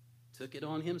 took it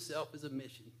on himself as a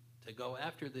mission to go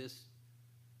after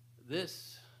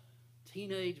this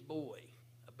teenage boy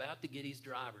about to get his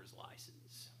driver's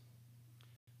license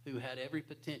who had every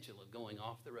potential of going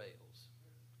off the rails.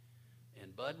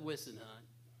 And Bud Wissenhunt,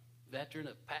 veteran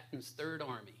of Patton's Third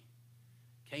Army,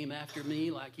 came after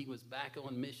me like he was back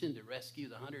on mission to rescue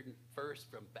the 101st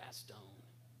from Bastogne.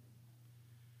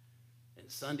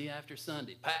 And Sunday after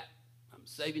Sunday, Pat, I'm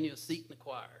saving you a seat in the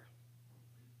choir.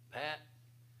 Pat,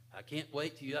 I can't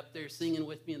wait till you're up there singing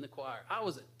with me in the choir. I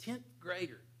was a 10th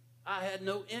grader. I had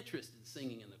no interest in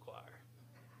singing in the choir.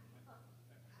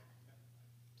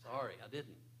 Sorry, I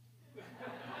didn't.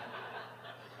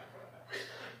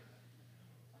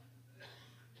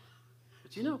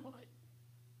 But you know what?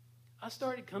 I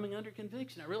started coming under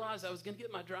conviction. I realized I was going to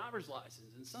get my driver's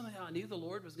license, and somehow I knew the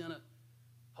Lord was going to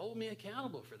hold me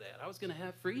accountable for that. I was going to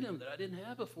have freedom that I didn't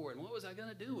have before, and what was I going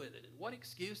to do with it? And what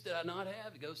excuse did I not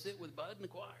have to go sit with Bud in the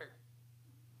choir?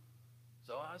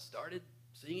 So I started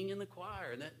singing in the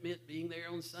choir, and that meant being there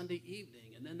on Sunday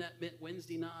evening, and then that meant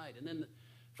Wednesday night, and then the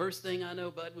first thing I know,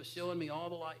 Bud was showing me all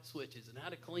the light switches and how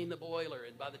to clean the boiler,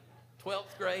 and by the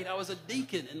 12th grade, I was a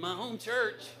deacon in my home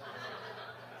church.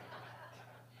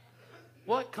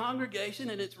 What congregation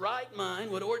in its right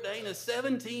mind would ordain a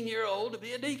 17-year-old to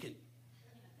be a deacon?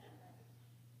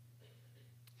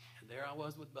 And there I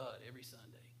was with Bud every Sunday.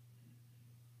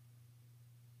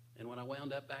 And when I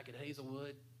wound up back at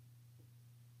Hazelwood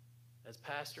as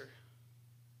pastor,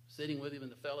 sitting with him in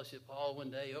the fellowship hall one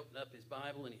day, opened up his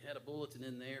Bible, and he had a bulletin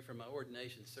in there for my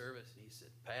ordination service. And he said,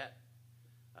 Pat,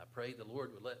 I prayed the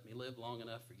Lord would let me live long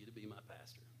enough for you to be my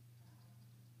pastor.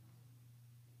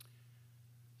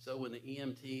 So when the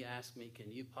EMT asked me,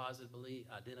 can you positively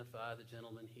identify the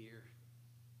gentleman here?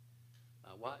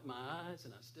 I wiped my eyes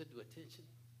and I stood to attention.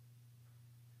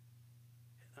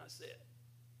 And I said,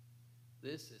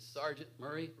 this is Sergeant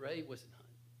Murray Ray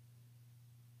Wissenhunt,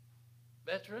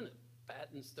 veteran of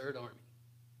Patton's Third Army,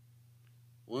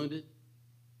 wounded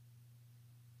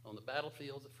on the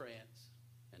battlefields of France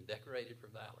and decorated for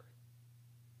valor.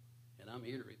 And I'm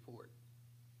here to report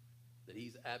that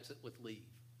he's absent with leave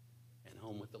and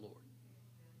home with the Lord.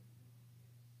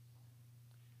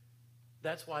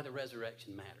 That's why the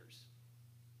resurrection matters.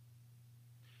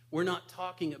 We're not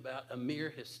talking about a mere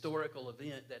historical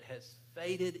event that has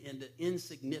faded into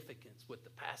insignificance with the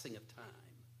passing of time.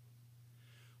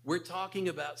 We're talking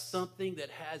about something that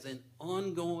has an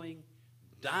ongoing,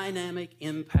 dynamic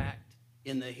impact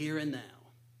in the here and now.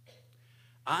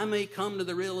 I may come to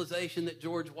the realization that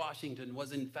George Washington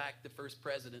was in fact the first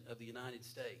president of the United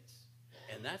States.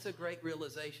 And that's a great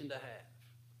realization to have.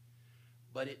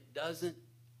 But it doesn't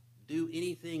do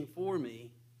anything for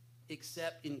me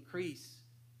except increase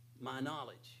my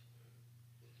knowledge.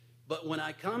 But when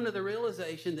I come to the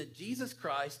realization that Jesus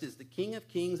Christ is the King of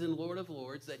Kings and Lord of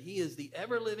Lords, that he is the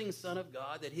ever-living Son of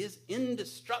God, that his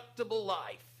indestructible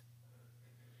life,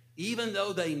 even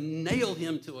though they nailed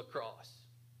him to a cross,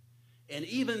 and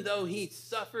even though he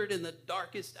suffered in the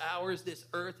darkest hours this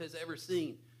earth has ever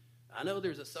seen, I know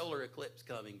there's a solar eclipse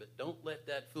coming, but don't let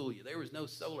that fool you. There was no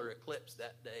solar eclipse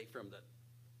that day from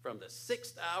the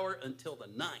 6th hour until the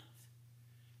 9th.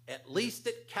 At least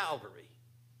at Calvary,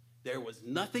 there was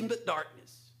nothing but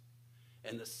darkness.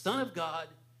 And the Son of God,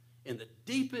 in the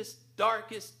deepest,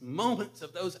 darkest moments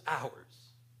of those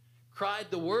hours, cried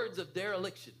the words of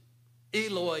dereliction,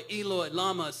 Eloi, Eloi,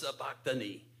 lama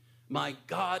sabachthani. My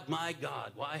God,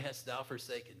 why hast thou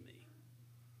forsaken me?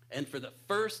 And for the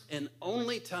first and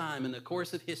only time in the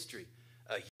course of history,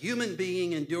 a human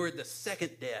being endured the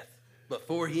second death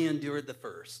before he endured the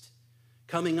first,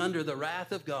 coming under the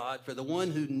wrath of God, for the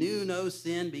one who knew no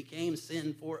sin became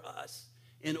sin for us,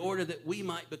 in order that we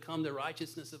might become the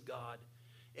righteousness of God.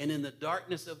 And in the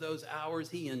darkness of those hours,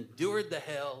 he endured the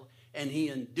hell, and he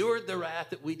endured the wrath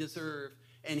that we deserve,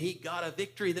 and he got a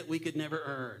victory that we could never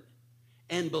earn.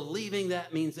 And believing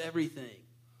that means everything.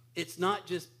 It's not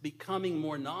just becoming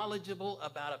more knowledgeable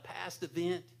about a past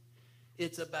event.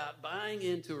 It's about buying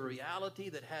into a reality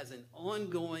that has an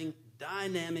ongoing,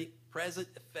 dynamic, present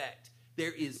effect.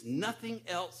 There is nothing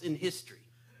else in history,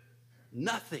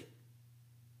 nothing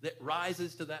that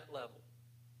rises to that level.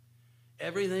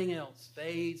 Everything else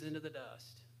fades into the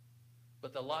dust.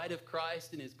 But the light of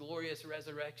Christ and his glorious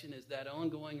resurrection is that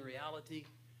ongoing reality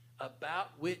about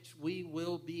which we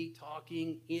will be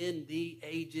talking in the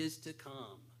ages to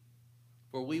come.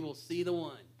 For we will see the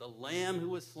one, the Lamb who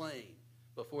was slain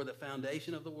before the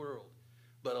foundation of the world,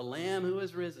 but a Lamb who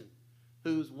has risen,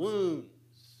 whose wounds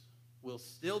will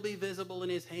still be visible in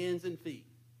his hands and feet.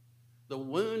 The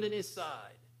wound in his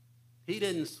side. He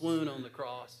didn't swoon on the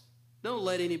cross. Don't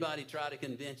let anybody try to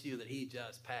convince you that he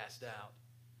just passed out.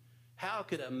 How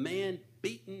could a man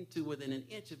beaten to within an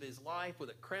inch of his life with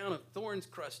a crown of thorns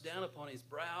crushed down upon his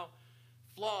brow,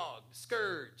 flogged,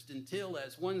 scourged, until,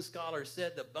 as one scholar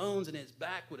said, the bones in his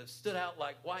back would have stood out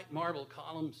like white marble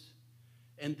columns,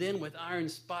 and then with iron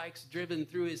spikes driven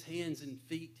through his hands and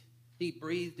feet, he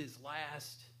breathed his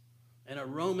last, and a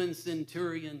Roman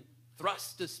centurion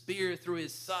thrust a spear through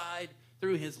his side,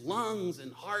 through his lungs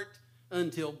and heart,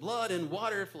 until blood and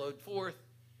water flowed forth.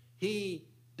 He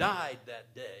died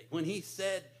that day when he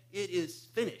said, "It is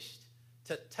finished,"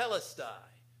 tetelestai.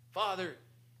 Father,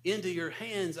 into your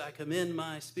hands I commend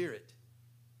my spirit.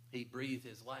 He breathed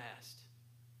his last,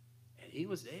 and he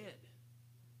was dead.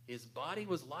 His body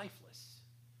was lifeless,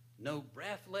 no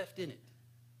breath left in it.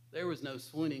 There was no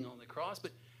swooning on the cross,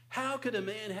 but how could a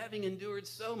man, having endured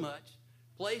so much,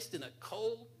 placed in a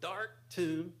cold, dark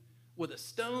tomb with a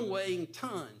stone weighing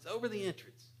tons over the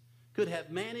entrance, could have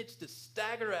managed to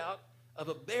stagger out of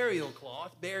a burial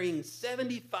cloth bearing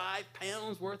 75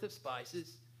 pounds worth of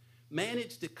spices,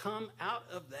 managed to come out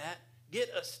of that, get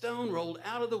a stone rolled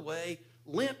out of the way,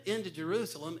 limp into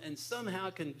Jerusalem, and somehow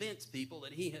convince people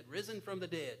that he had risen from the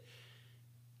dead?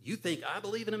 You think I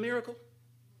believe in a miracle?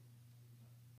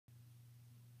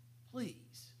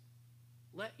 Please,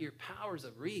 let your powers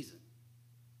of reason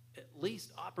at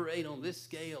least operate on this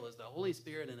scale as the Holy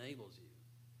Spirit enables you.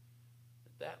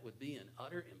 That would be an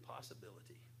utter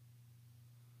impossibility.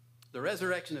 The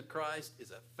resurrection of Christ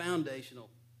is a foundational,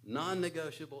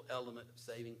 non-negotiable element of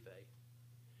saving faith.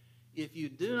 If you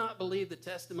do not believe the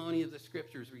testimony of the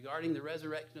Scriptures regarding the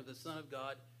resurrection of the Son of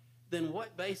God, then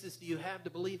what basis do you have to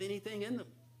believe anything in them?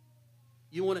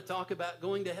 You want to talk about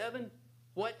going to heaven?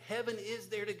 What heaven is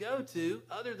there to go to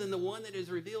other than the one that is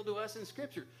revealed to us in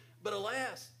Scripture? But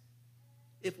alas,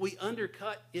 if we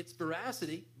undercut its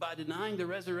veracity by denying the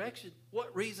resurrection,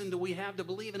 what reason do we have to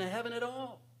believe in a heaven at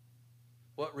all?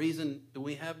 What reason do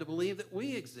we have to believe that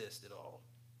we exist at all?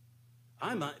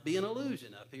 I might be an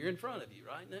illusion up here in front of you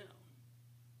right now.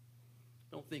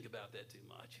 Don't think about that too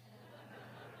much.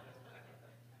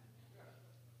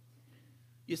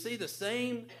 You see, the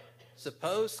same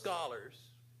supposed scholars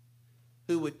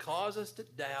who would cause us to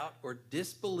doubt or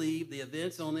disbelieve the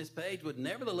events on this page would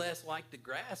nevertheless like to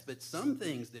grasp at some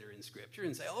things that are in Scripture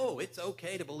and say, oh, it's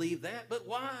okay to believe that, but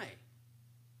why?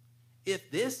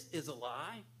 If this is a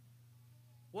lie,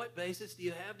 what basis do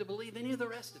you have to believe any of the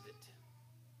rest of it?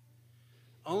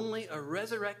 Only a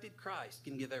resurrected Christ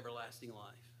can give everlasting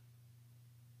life.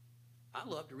 I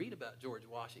love to read about George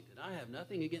Washington. I have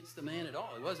nothing against the man at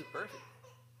all. He wasn't perfect.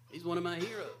 He's one of my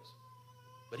heroes.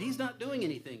 But he's not doing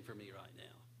anything for me right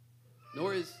now.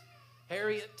 Nor is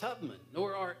Harriet Tubman,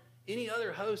 nor are any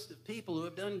other host of people who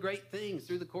have done great things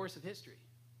through the course of history.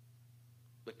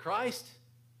 But Christ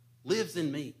lives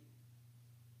in me.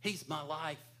 He's my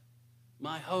life,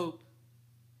 my hope,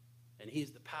 and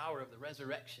he's the power of the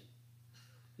resurrection,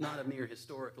 not a mere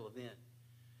historical event.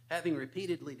 Having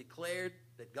repeatedly declared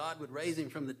that God would raise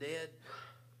him from the dead,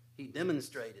 he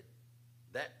demonstrated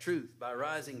that truth by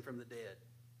rising from the dead.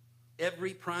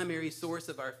 Every primary source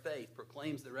of our faith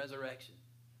proclaims the resurrection.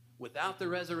 Without the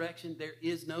resurrection, there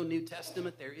is no New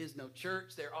Testament, there is no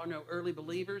church, there are no early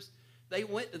believers. They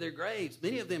went to their graves,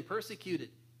 many of them persecuted,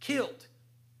 killed,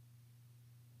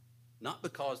 not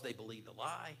because they believed a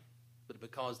lie, but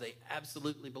because they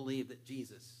absolutely believe that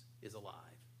Jesus is alive.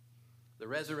 The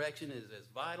resurrection is as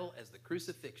vital as the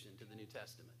crucifixion to the New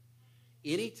Testament.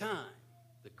 Anytime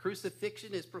the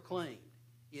crucifixion is proclaimed,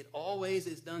 it always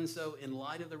is done so in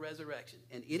light of the resurrection.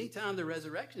 And anytime the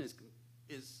resurrection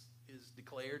is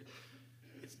declared,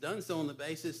 it's done so on the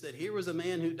basis that here was a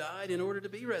man who died in order to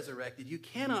be resurrected. You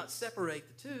cannot separate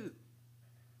the two.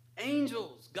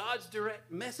 Angels, God's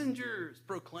direct messengers,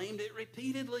 proclaimed it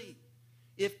repeatedly.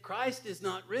 If Christ is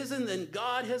not risen, then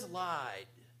God has lied.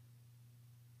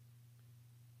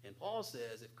 And Paul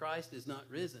says, if Christ is not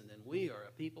risen, then we are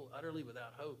a people utterly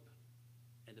without hope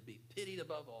and to be pitied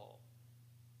above all.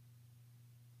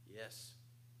 Yes,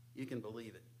 you can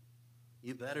believe it.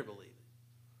 You better believe it.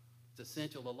 It's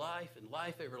essential to life and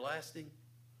life everlasting.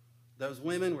 Those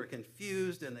women were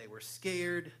confused and they were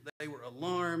scared. They were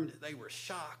alarmed. They were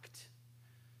shocked.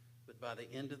 But by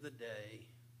the end of the day,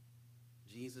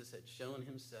 Jesus had shown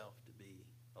himself to be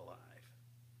alive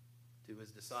to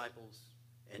his disciples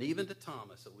and even to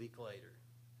Thomas a week later,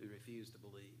 who refused to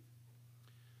believe.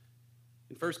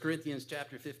 In 1 Corinthians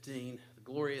chapter 15, the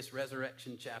glorious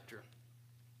resurrection chapter,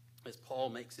 as Paul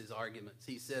makes his arguments,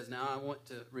 he says, now I want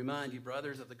to remind you,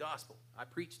 brothers, of the gospel I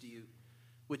preached to you,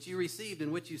 which you received,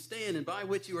 in which you stand, and by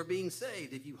which you are being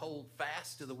saved, if you hold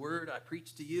fast to the word I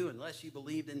preached to you, unless you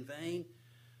believed in vain.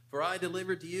 For I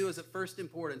delivered to you as of first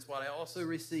importance what I also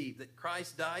received, that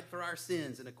Christ died for our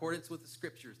sins in accordance with the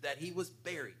Scriptures, that he was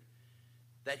buried,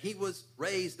 that he was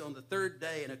raised on the third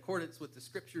day in accordance with the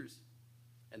Scriptures,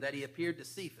 and that he appeared to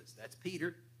Cephas, that's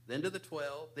Peter, then to the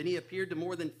 12. Then he appeared to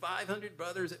more than 500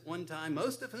 brothers at one time,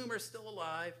 most of whom are still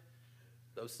alive,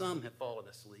 though some have fallen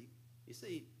asleep. You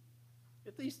see,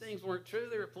 if these things weren't true,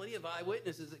 there are plenty of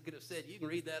eyewitnesses that could have said, you can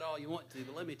read that all you want to,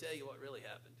 but let me tell you what really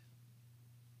happened.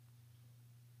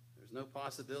 There's no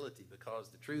possibility because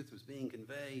the truth was being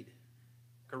conveyed,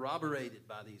 corroborated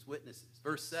by these witnesses.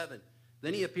 Verse 7,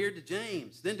 then he appeared to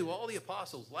James, then to all the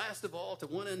apostles. Last of all, to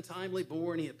one untimely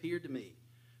born, he appeared to me.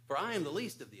 For I am the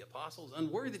least of the apostles,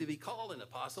 unworthy to be called an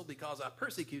apostle, because I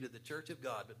persecuted the church of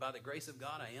God. But by the grace of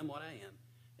God, I am what I am.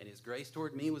 And his grace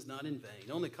toward me was not in vain.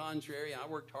 On the contrary, I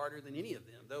worked harder than any of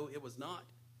them, though it was not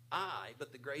I,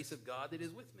 but the grace of God that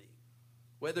is with me.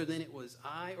 Whether then it was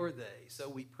I or they, so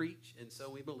we preach and so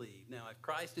we believe. Now, if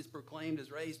Christ is proclaimed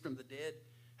as raised from the dead,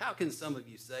 how can some of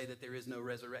you say that there is no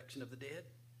resurrection of the dead?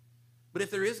 But if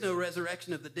there is no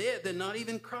resurrection of the dead, then not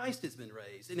even Christ has been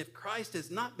raised. And if Christ has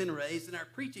not been raised, then our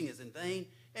preaching is in vain,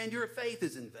 and your faith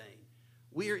is in vain.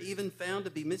 We are even found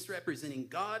to be misrepresenting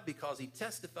God, because he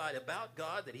testified about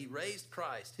God that he raised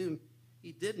Christ, whom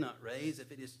he did not raise,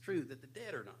 if it is true that the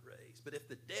dead are not raised. But if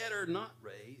the dead are not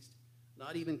raised,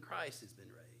 not even Christ has been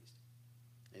raised.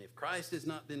 And if Christ has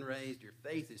not been raised, your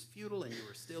faith is futile, and you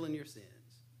are still in your sins.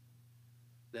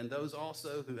 Then those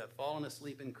also who have fallen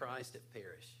asleep in Christ have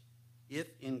perished. If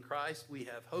in Christ we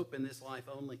have hope in this life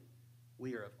only,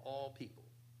 we are of all people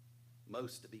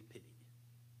most to be pitied.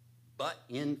 But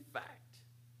in fact,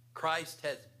 Christ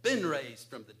has been raised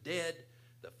from the dead,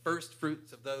 the first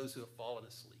fruits of those who have fallen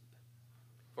asleep.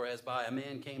 For as by a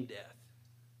man came death,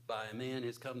 by a man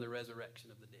has come the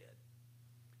resurrection of the dead.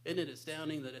 Isn't it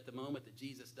astounding that at the moment that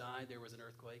Jesus died, there was an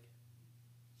earthquake?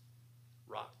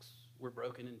 Rocks were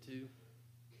broken in two.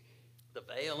 The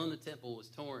veil in the temple was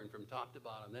torn from top to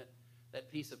bottom.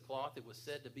 That piece of cloth that was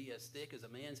said to be as thick as a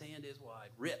man's hand is wide,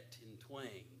 ripped in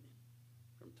twain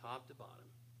from top to bottom,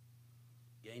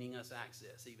 gaining us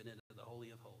access even into the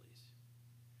Holy of Holies.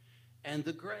 And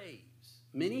the graves,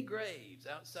 many graves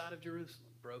outside of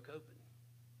Jerusalem, broke open.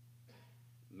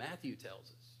 Matthew tells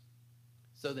us,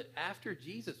 so that after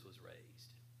Jesus was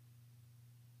raised,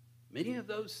 many of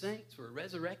those saints were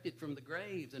resurrected from the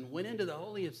graves and went into the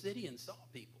Holy of City and saw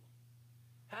people.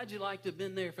 How'd you like to have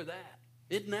been there for that?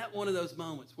 Isn't that one of those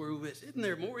moments where we wish, isn't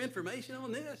there more information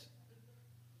on this?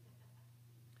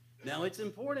 Now, it's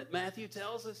important, Matthew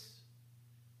tells us,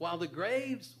 while the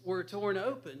graves were torn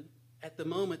open at the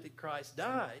moment that Christ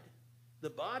died, the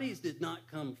bodies did not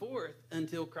come forth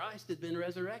until Christ had been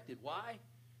resurrected. Why?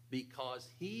 Because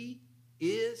he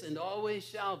is and always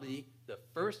shall be the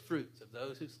first fruits of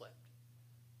those who slept.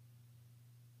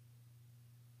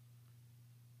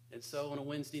 And so on a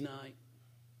Wednesday night,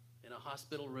 in a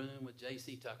hospital room with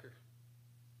J.C. Tucker,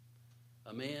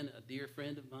 a man, a dear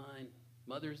friend of mine,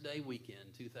 Mother's Day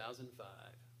weekend, 2005,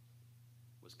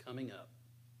 was coming up.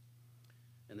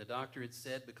 And the doctor had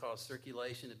said because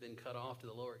circulation had been cut off to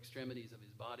the lower extremities of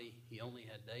his body, he only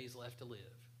had days left to live.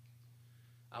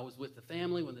 I was with the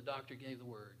family when the doctor gave the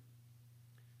word.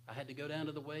 I had to go down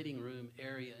to the waiting room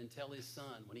area and tell his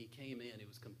son when he came in, he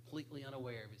was completely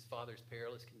unaware of his father's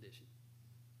perilous condition.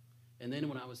 And then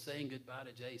when I was saying goodbye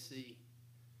to J.C.,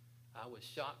 I was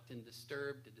shocked and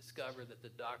disturbed to discover that the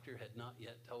doctor had not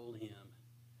yet told him.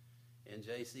 And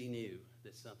J.C. knew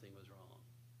that something was wrong.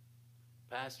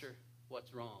 Pastor,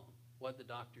 what's wrong? What'd the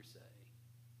doctor say?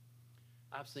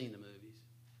 I've seen the movies.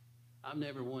 I've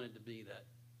never wanted to be that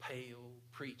pale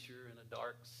preacher in a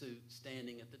dark suit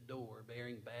standing at the door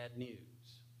bearing bad news.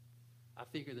 I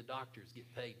figure the doctors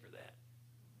get paid for that.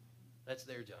 That's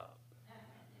their job.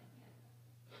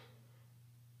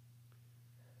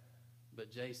 But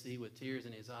J.C., with tears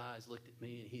in his eyes, looked at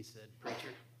me and he said,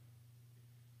 "Preacher,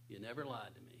 you never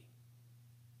lied to me.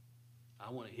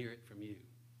 I want to hear it from you."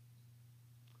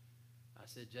 I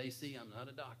said, "J.C., I'm not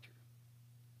a doctor,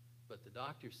 but the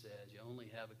doctor says you only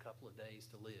have a couple of days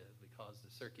to live because the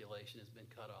circulation has been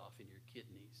cut off and your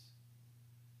kidneys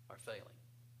are failing.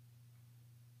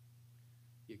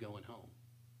 You're going home."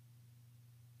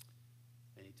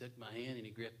 And he took my hand and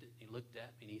he gripped it and he looked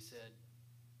at me and he said,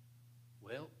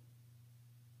 "Well,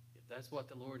 if that's what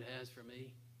the Lord has for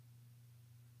me,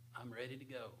 I'm ready to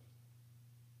go.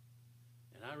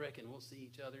 And I reckon we'll see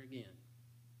each other again.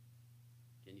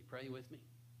 Can you pray with me?"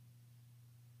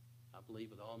 I believe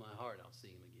with all my heart I'll see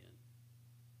him again.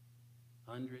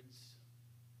 Hundreds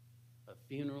of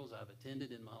funerals I've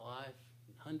attended in my life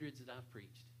and hundreds that I've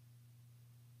preached.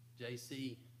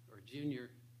 J.C. or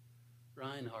Junior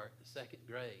Reinhardt, the second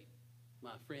grade,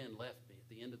 my friend left me at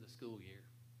the end of the school year,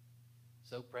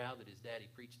 so proud that his daddy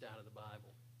preached out of the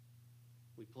Bible.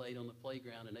 We played on the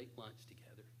playground and ate lunch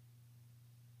together,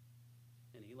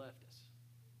 and he left us.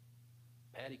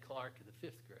 Patty Clark in the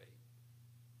 5th grade,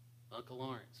 Uncle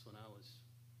Lawrence when I was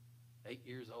 8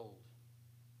 years old,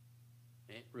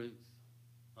 Aunt Ruth,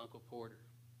 Uncle Porter,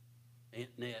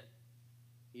 Aunt Nett.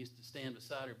 He used to stand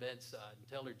beside her bedside and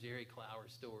tell her Jerry Clower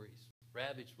stories.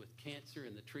 Ravaged with cancer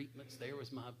and the treatments, there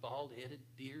was my bald-headed,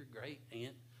 dear great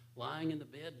aunt lying in the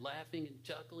bed laughing and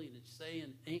chuckling and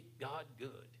saying, "Ain't God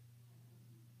good?"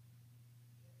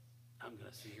 I'm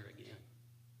going to see her again.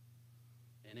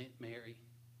 And Aunt Mary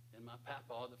and my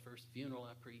papa, the first funeral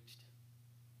I preached,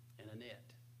 and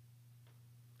Annette.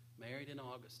 Married in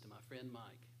August to my friend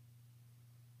Mike.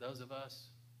 Those of us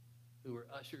who were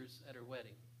ushers at her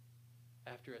wedding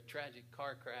after a tragic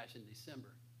car crash in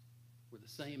December were the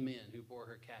same men who bore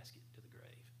her casket to the grave.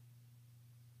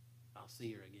 I'll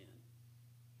see her again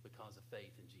because of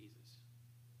faith in Jesus.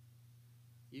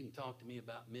 You can talk to me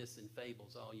about myths and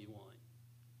fables all you want,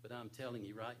 but I'm telling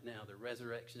you right now, the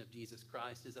resurrection of Jesus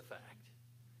Christ is a fact,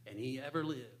 and he ever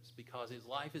lives because his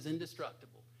life is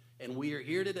indestructible, and we are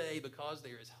here today because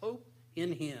there is hope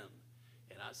in him.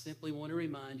 And I simply want to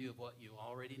remind you of what you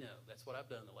already know. That's what I've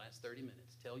done the last 30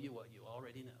 minutes. Tell you what you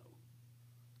already know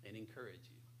and encourage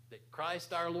you that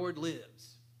Christ our Lord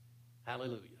lives.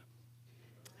 Hallelujah.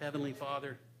 Heavenly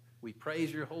Father, we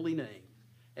praise your holy name,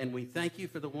 and we thank you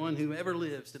for the one who ever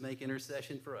lives to make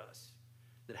intercession for us.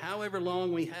 That however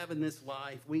long we have in this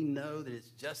life, we know that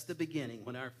it's just the beginning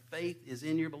when our faith is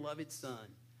in your beloved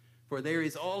Son. For there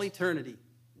is all eternity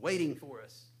waiting for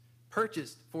us,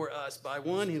 purchased for us by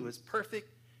one who is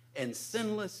perfect and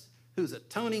sinless, whose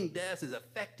atoning death is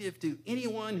effective to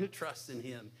anyone who trusts in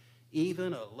him,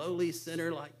 even a lowly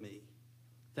sinner like me.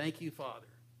 Thank you, Father,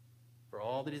 for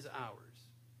all that is ours.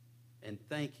 And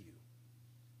thank you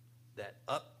that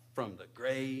up from the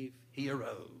grave he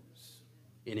arose.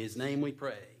 In his name we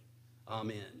pray.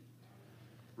 Amen.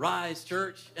 Rise,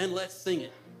 church, and let's sing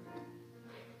it.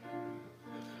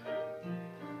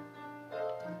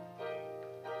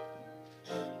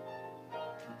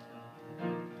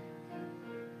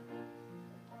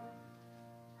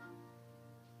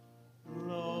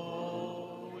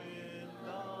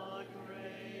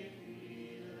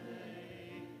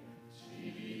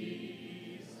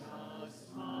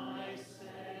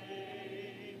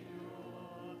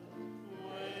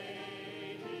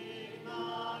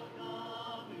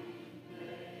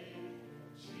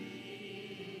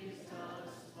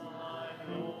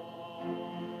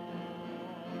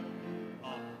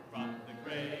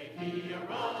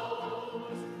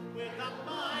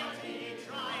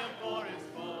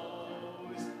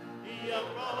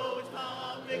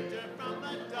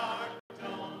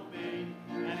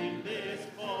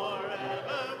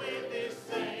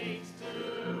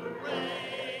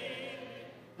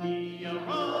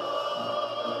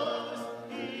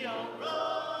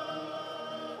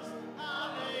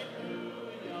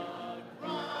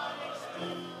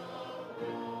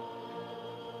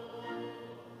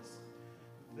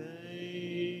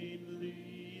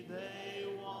 Vainly they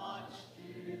watched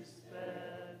his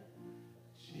bed.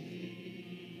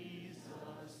 Jesus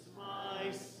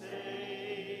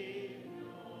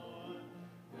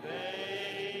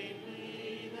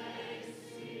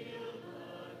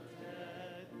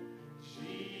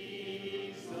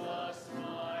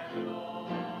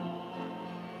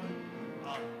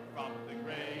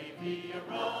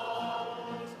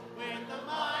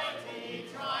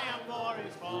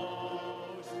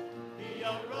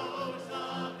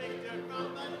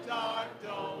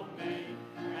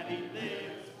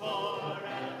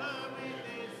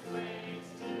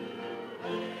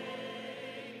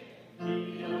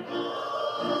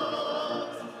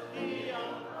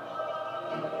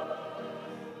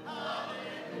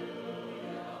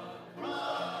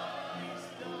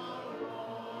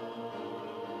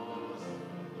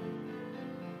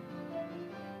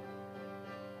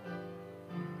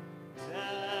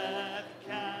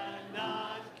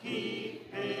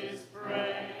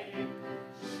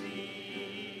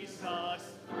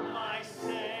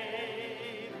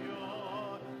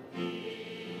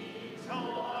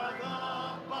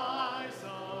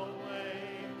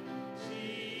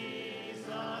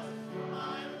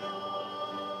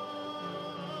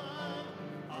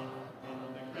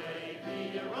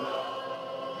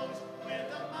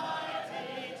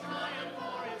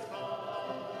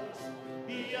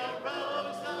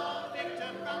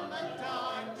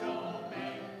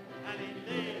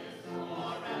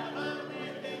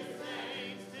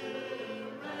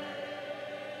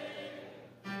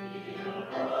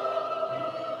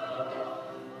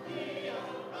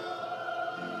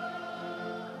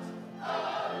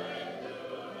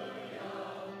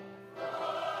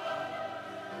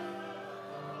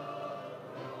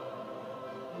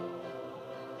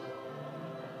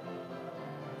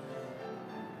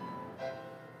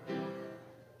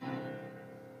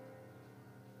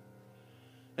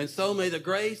And so may the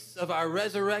grace of our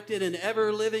resurrected and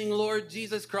ever-living Lord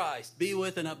Jesus Christ be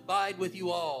with and abide with you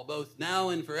all, both now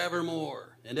and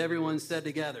forevermore. And everyone said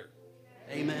together,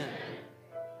 Amen.